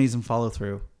bend your knees and follow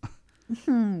through.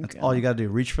 That's all you got to do.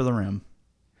 Reach for the rim.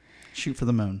 Shoot for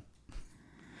the moon.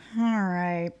 All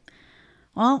right.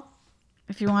 Well,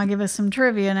 if you want to give us some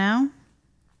trivia now.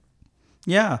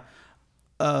 Yeah.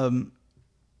 The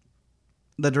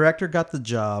director got the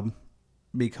job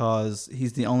because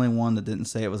he's the only one that didn't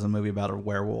say it was a movie about a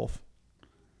werewolf.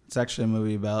 It's actually a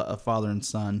movie about a father and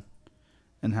son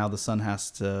and how the son has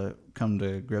to come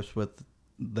to grips with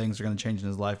things are going to change in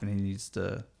his life and he needs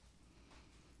to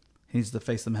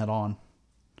face them head on.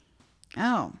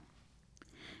 Oh.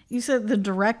 You said the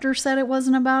director said it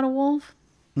wasn't about a wolf?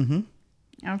 Mm-hmm.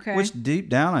 Okay. Which deep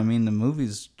down, I mean, the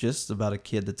movie's just about a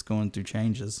kid that's going through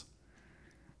changes.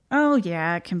 Oh,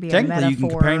 yeah, it can be a metaphor. Technically, you can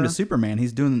compare him to Superman.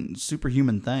 He's doing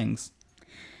superhuman things.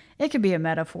 It could be a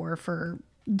metaphor for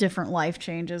different life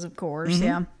changes, of course,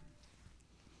 yeah.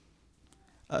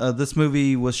 This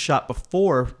movie was shot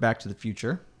before Back to the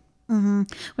Future. Mm-hmm.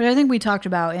 Which I think we talked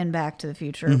about in Back to the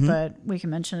Future, but we can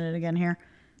mention it again here.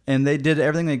 And they did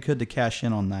everything they could to cash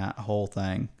in on that whole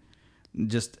thing.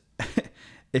 Just,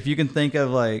 if you can think of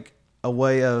like a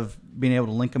way of being able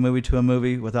to link a movie to a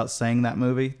movie without saying that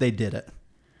movie, they did it.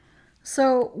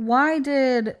 So why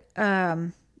did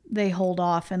they hold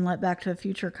off and let Back to the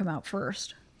Future come out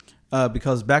first?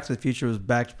 Because Back to the Future was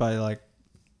backed by like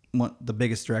the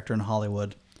biggest director in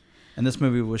Hollywood. And this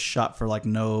movie was shot for like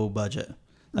no budget.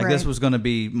 Like this was going to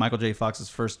be Michael J. Fox's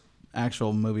first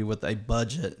actual movie with a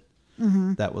budget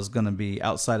that was going to be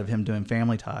outside of him doing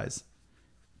Family Ties.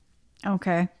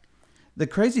 Okay. The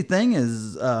crazy thing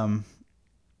is when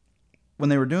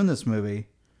they were doing this movie,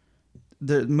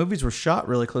 the movies were shot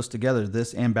really close together,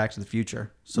 this and Back to the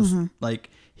Future. So like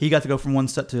he got to go from one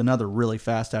set to another really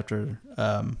fast after,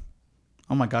 oh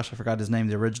my gosh, I forgot his name,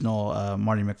 the original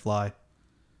Marty McFly.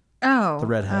 Oh. The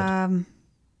redhead.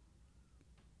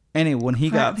 Anyway, when he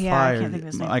got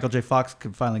fired, Michael J. Fox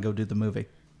could finally go do the movie.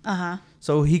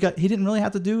 So he didn't really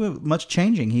have to do much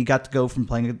changing. He got to go from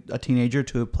playing a teenager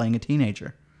to playing a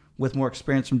teenager with more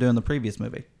experience from doing the previous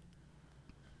movie.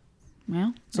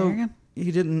 Well, so there you go.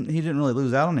 He didn't really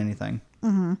lose out on anything.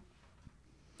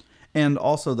 And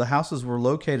also the houses were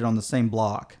located on the same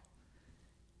block.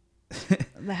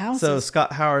 The houses. So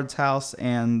Scott Howard's house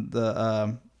and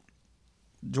the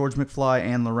George McFly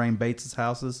and Lorraine Bates'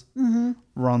 houses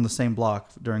were on the same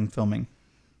block during filming.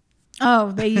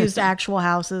 Oh, they used actual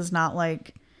houses, not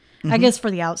like, I guess for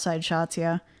the outside shots,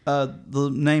 yeah. The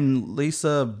name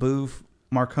Lisa Booth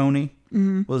Marconi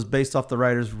was based off the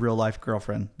writer's real life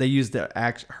girlfriend. They used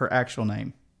her actual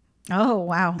name. Oh,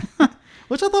 wow.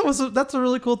 Which I thought that's a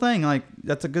really cool thing. Like,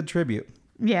 that's a good tribute.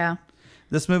 Yeah.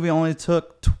 This movie only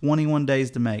took 21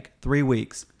 days to make, 3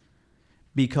 weeks.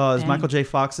 Because Michael J.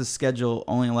 Fox's schedule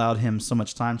only allowed him so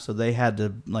much time, so they had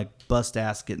to like bust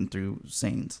ass getting through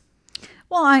scenes.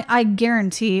 Well, I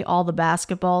guarantee all the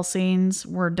basketball scenes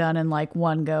were done in like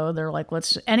one go. They're like,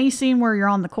 any scene where you're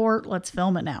on the court, let's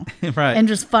film it now. Right. And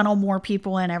just funnel more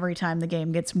people in every time the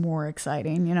game gets more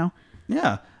exciting, you know?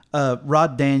 Yeah.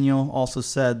 Rod Daniel also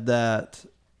said that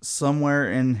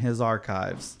somewhere in his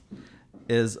archives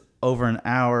is over an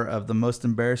hour of the most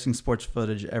embarrassing sports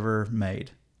footage ever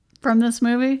made. From this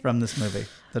movie? From this movie.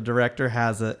 The director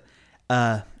has it.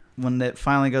 When it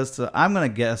finally goes to, I'm going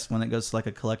to guess when it goes to like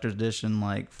a collector's edition,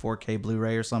 like 4K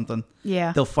Blu-ray or something.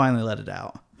 Yeah. They'll finally let it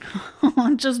out.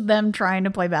 Just them trying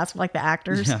to play basketball like the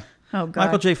actors. Yeah. Oh, God.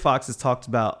 Michael J. Fox has talked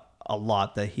about a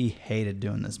lot that he hated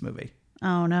doing this movie.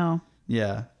 Oh, no.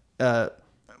 Yeah.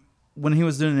 When he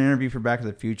was doing an interview for Back to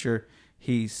the Future,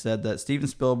 he said that Steven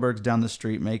Spielberg's down the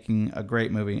street making a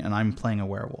great movie and I'm playing a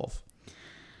werewolf.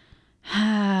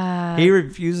 He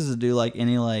refuses to do like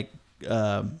any like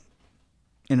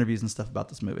interviews and stuff about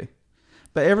this movie,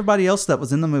 but everybody else that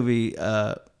was in the movie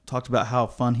talked about how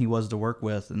fun he was to work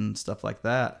with and stuff like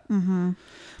that. But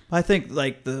I think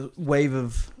like the wave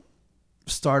of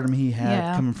stardom he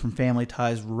had coming from Family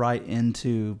Ties right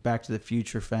into Back to the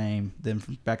Future fame, then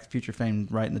from Back to the Future fame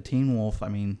right into Teen Wolf. I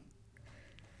mean,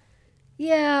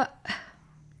 yeah,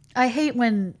 I hate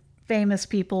when famous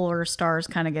people or stars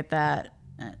kind of get that.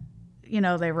 You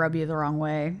know, they rub you the wrong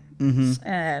way.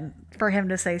 And for him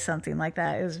to say something like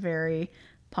that is very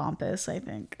pompous, I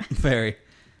think. Very.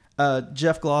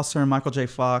 Jeff Glosser and Michael J.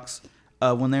 Fox,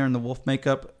 when they were in the wolf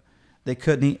makeup, they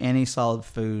couldn't eat any solid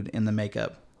food in the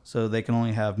makeup. so they can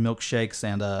only have milkshakes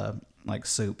and like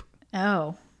soup.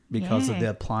 Oh. Because yay. of the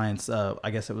appliance,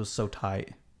 I guess it was so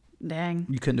tight. Dang.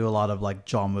 You couldn't do a lot of like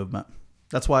jaw movement.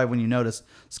 That's why when you notice,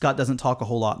 Scott doesn't talk a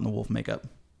whole lot in the wolf makeup,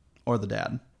 or the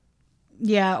dad.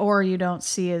 Yeah, or you don't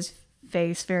see his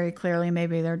face very clearly.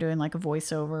 Maybe they're doing like a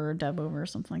voiceover or dub over or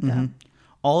something like that.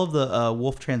 All of the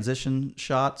wolf transition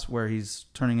shots where he's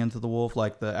turning into the wolf,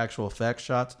 like the actual effects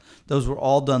shots, those were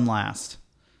all done last.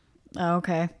 Oh,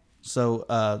 okay. So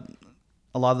a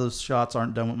lot of those shots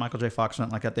aren't done with Michael J. Fox or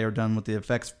anything like that. They were done with the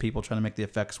effects people trying to make the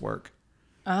effects work.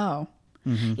 Oh.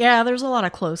 Yeah, there's a lot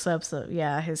of close-ups of,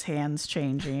 his hands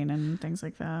changing and things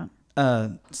like that.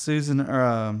 Susan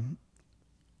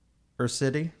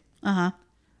Ursitti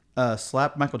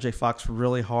slapped Michael J. Fox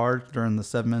really hard during the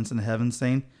 7 Minutes in Heaven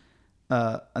scene.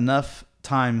 Enough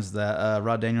times that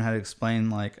Rod Daniel had to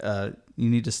explain, like, you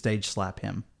need to stage slap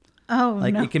him. Oh,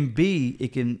 like no. it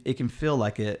can feel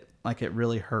like it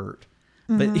really hurt,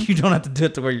 but you don't have to do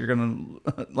it to where you're gonna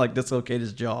like dislocate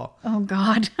his jaw. Oh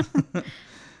God.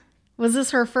 Was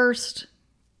this her first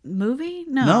movie?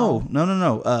 No.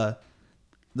 No.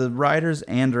 The writers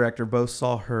and director both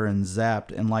saw her in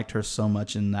Zapped and liked her so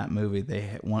much in that movie.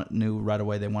 They knew right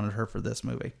away they wanted her for this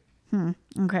movie.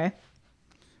 Okay.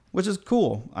 Which is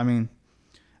cool. I mean,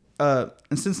 and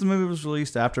since the movie was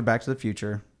released after Back to the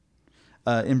Future,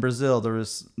 in Brazil,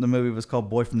 the movie was called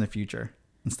Boy from the Future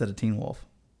instead of Teen Wolf.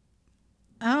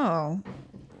 Oh.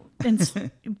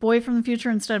 Boy from the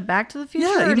Future instead of Back to the Future?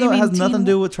 Yeah, even though it has nothing to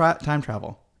do with time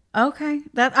travel. Okay.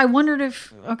 That I wondered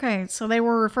if... Okay, so they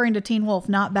were referring to Teen Wolf,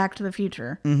 not Back to the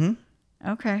Future.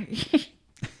 Mm-hmm. Okay.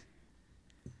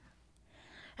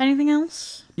 Anything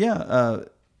else? Yeah.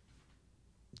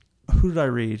 Who did I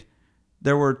read?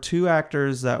 There were 2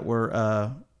 actors that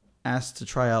were asked to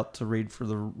try out to read for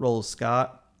the role of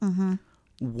Scott.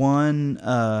 One,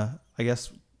 I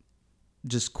guess,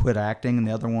 just quit acting, and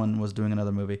the other one was doing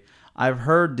another movie. I've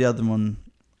heard the other one,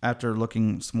 after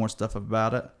looking some more stuff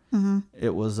about it,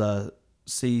 it was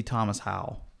C. Thomas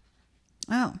Howell.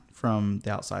 Oh. From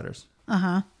The Outsiders.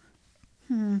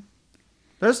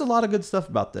 There's a lot of good stuff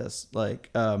about this.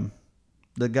 Like,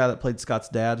 the guy that played Scott's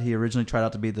dad, he originally tried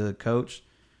out to be the coach.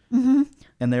 And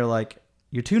they were like,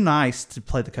 you're too nice to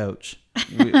play the coach.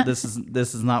 This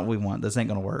is not what we want. This ain't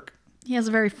going to work. He has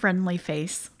a very friendly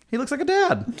face. He looks like a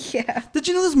dad. Yeah. Did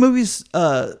you know this movie's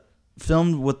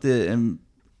filmed with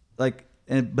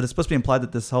but it's supposed to be implied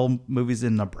that this whole movie's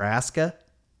in Nebraska?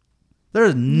 There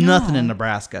is nothing in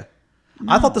Nebraska.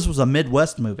 No. I thought this was a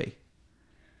Midwest movie.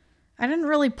 I didn't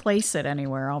really place it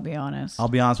anywhere, I'll be honest. I'll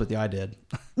be honest with you, I did.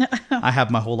 I have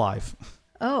my whole life.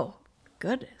 Oh,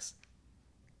 goodness.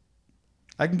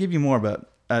 I can give you more,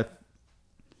 but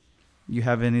you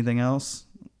have anything else?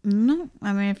 No.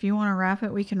 I mean, if you want to wrap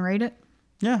it, we can rate it.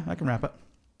 Yeah, I can wrap it.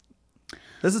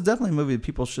 This is definitely a movie that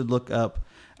people should look up.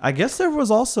 I guess there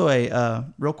was also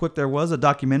there was a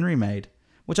documentary made,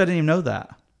 which I didn't even know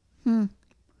that.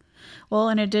 Well,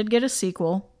 and it did get a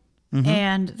sequel.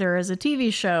 And there is a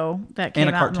TV show that came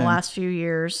out in the last few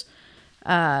years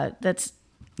that's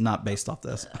not based off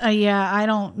this. Yeah, I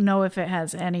don't know if it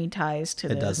has any ties to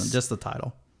this. It doesn't, just the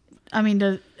title. I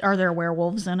mean, are there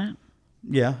werewolves in it?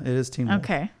 Yeah, it is Teen Wolf.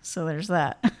 Okay, so there's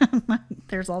that.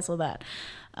 There's also that.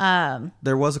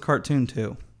 There was a cartoon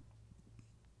too.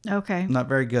 Okay. Not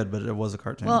very good, but it was a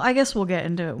cartoon. Well, I guess we'll get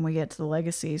into it when we get to the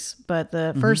legacies. But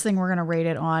the first thing we're going to rate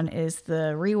it on is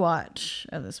the rewatch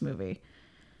of this movie.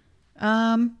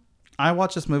 I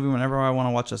watch this movie whenever I want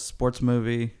to watch a sports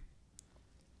movie,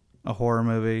 a horror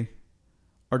movie,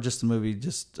 or just a movie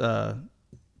to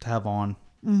have on.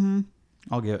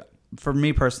 For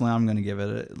me personally, I'm going to give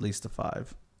it at least a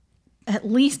 5. At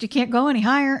least? You can't go any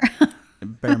higher.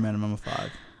 Bare minimum of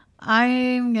 5.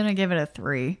 I'm going to give it a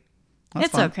 3. That's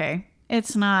it's fine. Okay.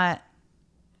 It's not,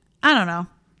 I don't know.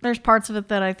 There's parts of it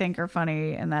that I think are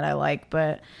funny and that I like,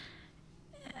 but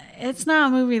it's not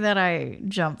a movie that I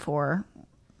jump for.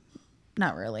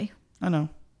 Not really. I know.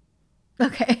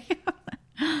 Okay.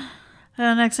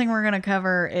 The next thing we're going to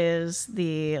cover is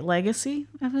the legacy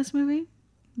of this movie,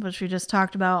 which we just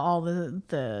talked about, all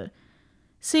the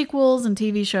sequels and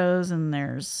TV shows, and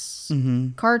there's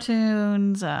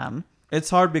cartoons. It's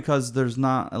hard because there's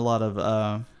not a lot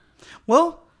of...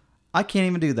 well, I can't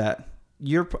even do that.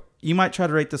 You might try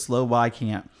to rate this low, but I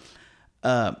can't.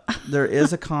 There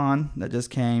is a con that just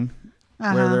came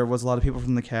where there was a lot of people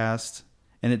from the cast,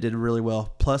 and it did really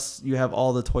well. Plus, you have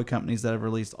all the toy companies that have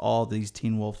released all these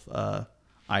Teen Wolf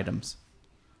items.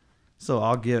 So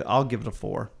I'll give it a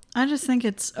 4. I just think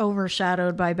it's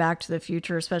overshadowed by Back to the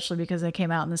Future, especially because they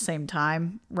came out in the same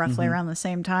time, roughly around the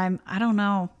same time. I don't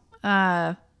know.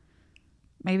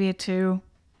 Maybe a 2.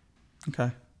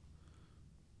 Okay.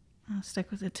 I'll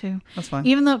stick with it too. That's fine.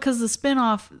 Even though, because the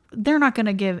spinoff, they're not going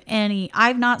to give any.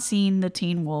 I've not seen the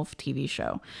Teen Wolf TV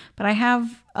show, but I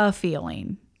have a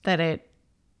feeling that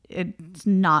it's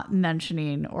not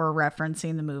mentioning or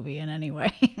referencing the movie in any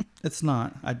way. It's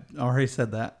not. I already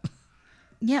said that.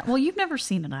 Yeah, well, you've never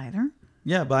seen it either.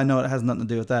 Yeah, but I know it has nothing to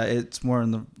do with that. It's more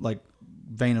in the like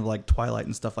vein of like Twilight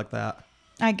and stuff like that.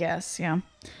 I guess, yeah.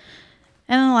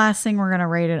 And then the last thing we're going to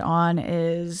rate it on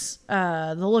is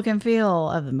the look and feel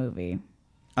of the movie.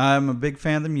 I'm a big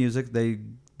fan of the music. They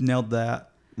nailed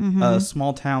that.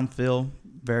 Small town feel,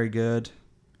 very good.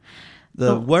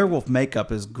 The werewolf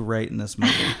makeup is great in this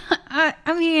movie. I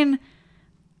mean,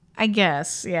 I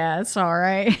guess, yeah, it's all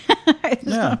right. I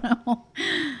don't know.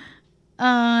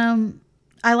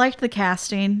 I liked the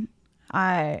casting.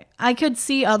 I could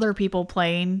see other people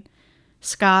playing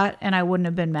Scott, and I wouldn't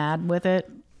have been mad with it.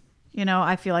 You know,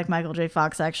 I feel like Michael J.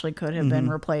 Fox actually could have been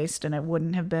replaced, and it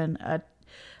wouldn't have been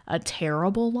a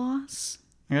terrible loss.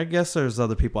 I guess there's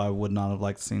other people I would not have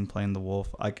liked seeing playing the wolf.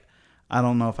 Like, I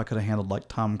don't know if I could have handled like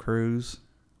Tom Cruise.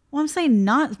 Well, I'm saying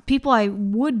not people I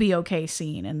would be okay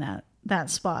seeing in that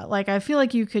spot. Like, I feel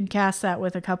like you could cast that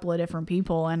with a couple of different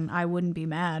people, and I wouldn't be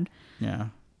mad. Yeah.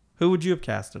 Who would you have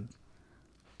casted?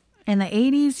 In the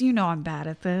 80s, you know I'm bad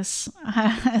at this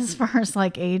as far as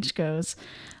like age goes.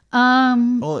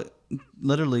 Well, it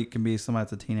literally can be somebody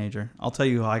that's a teenager. I'll tell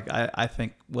you who I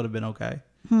think would have been okay.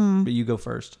 But you go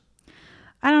first.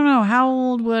 I don't know. How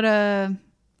old would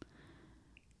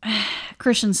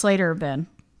Christian Slater have been?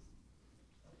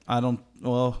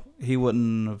 Well, he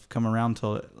wouldn't have come around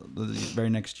till the very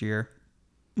next year.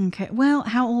 Okay. Well,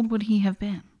 how old would he have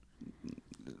been?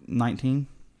 19.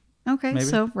 Okay, maybe.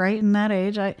 So right in that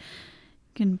age, I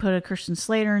can put a Christian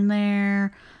Slater in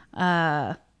there.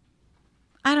 I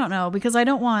don't know, because I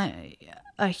don't want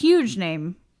a huge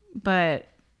name, but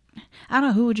I don't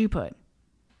know. Who would you put?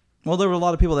 Well, there were a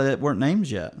lot of people that weren't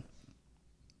names yet.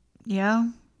 Yeah.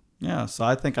 Yeah, so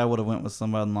I think I would have went with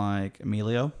someone like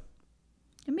Emilio.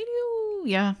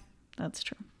 Yeah, that's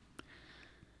true.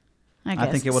 I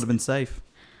think it would have been safe.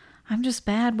 I'm just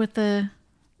bad with the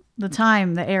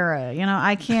time, the era. You know,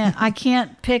 I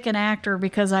can't pick an actor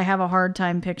because I have a hard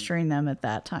time picturing them at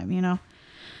that time, you know?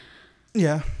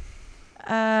 Yeah.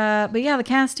 But yeah, the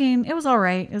casting, it was all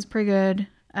right. It was pretty good.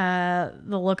 The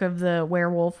look of the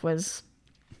werewolf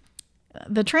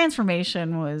the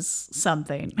transformation was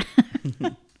something.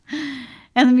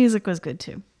 And the music was good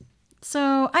too.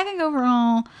 So I think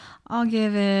overall, I'll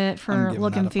give it, for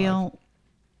look and feel,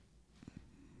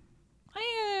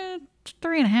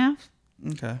 3.5.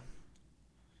 Okay.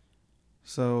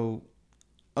 So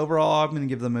overall, I'm going to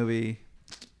give the movie,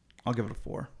 I'll give it a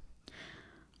 4.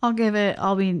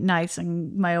 I'll be nice,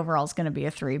 and my overall is going to be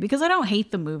a 3 because I don't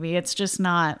hate the movie. It's just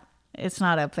not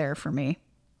up there for me.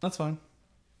 That's fine.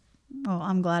 Well,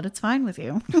 I'm glad it's fine with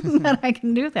you that I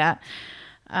can do that.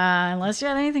 Unless you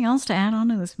had anything else to add on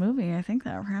to this movie, I think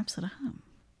that wraps it up.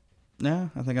 Yeah,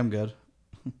 I think I'm good.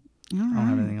 All I don't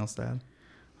have anything else to add.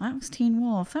 That was Teen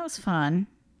Wolf. That was fun.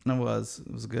 It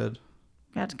was good.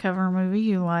 Got to cover a movie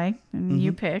you liked and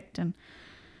you picked, and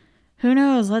who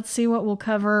knows? Let's see what we'll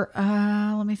cover.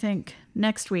 Let me think.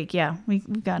 Next week, yeah,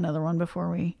 we've got another one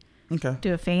before we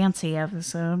do a fancy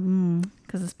episode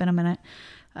because it's been a minute.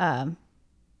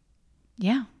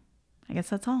 Yeah, I guess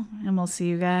that's all, and we'll see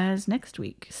you guys next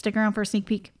week. Stick around for a sneak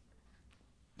peek.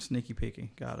 Sneaky peeky.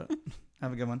 Got it.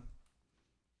 Have a good one.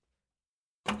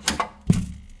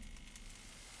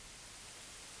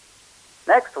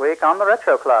 Next week on the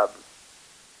Retro Club.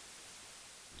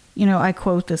 You know, I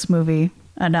quote this movie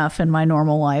enough in my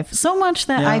normal life, so much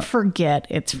that I forget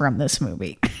it's from this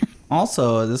movie.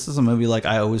 Also, this is a movie like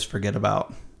I always forget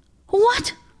about.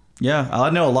 What? Yeah, I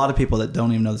know a lot of people that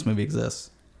don't even know this movie exists.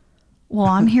 Well,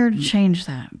 I'm here to change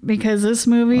that because this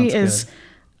movie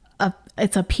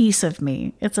it's a piece of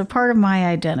me. It's a part of my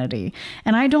identity.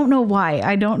 And I don't know why.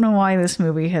 I don't know why this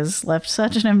movie has left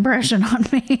such an impression on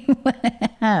me when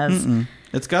it has.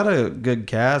 It's got a good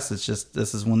cast. It's just,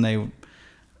 this is when they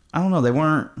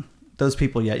weren't those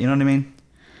people yet. You know what I mean?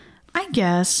 I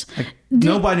guess. Like,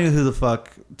 nobody knew who the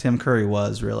fuck Tim Curry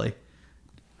was, really.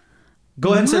 Go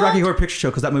ahead and say Rocky Horror Picture Show,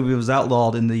 because that movie was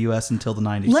outlawed in the U.S. until the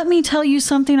 90s. Let me tell you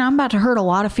something. I'm about to hurt a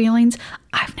lot of feelings.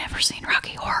 I've never seen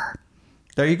Rocky Horror.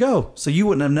 There you go. So you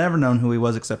wouldn't have never known who he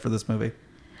was except for this movie.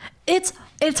 It's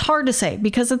hard to say,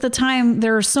 because at the time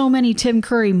there were so many Tim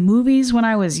Curry movies when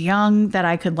I was young that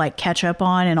I could like catch up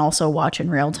on and also watch in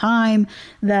real time,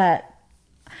 that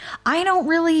I don't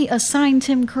really assign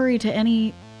Tim Curry to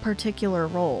any particular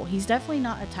role. He's definitely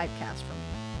not a typecast for me.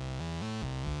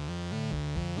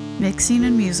 Mixing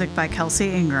and music by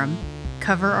Kelsey Ingram.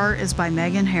 Cover art is by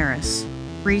Megan Harris.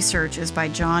 Research is by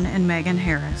John and Megan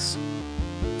Harris.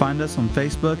 Find us on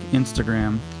Facebook,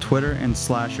 Instagram, Twitter, and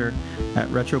Slasher at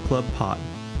Retro Club Pod.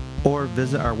 Or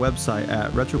visit our website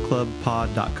at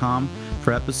retroclubpod.com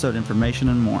for episode information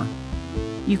and more.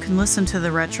 You can listen to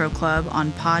the Retro Club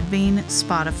on Podbean,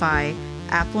 Spotify,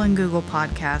 Apple and Google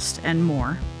Podcasts, and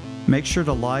more. Make sure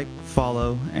to like,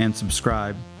 follow, and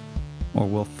subscribe, or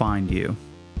we'll find you.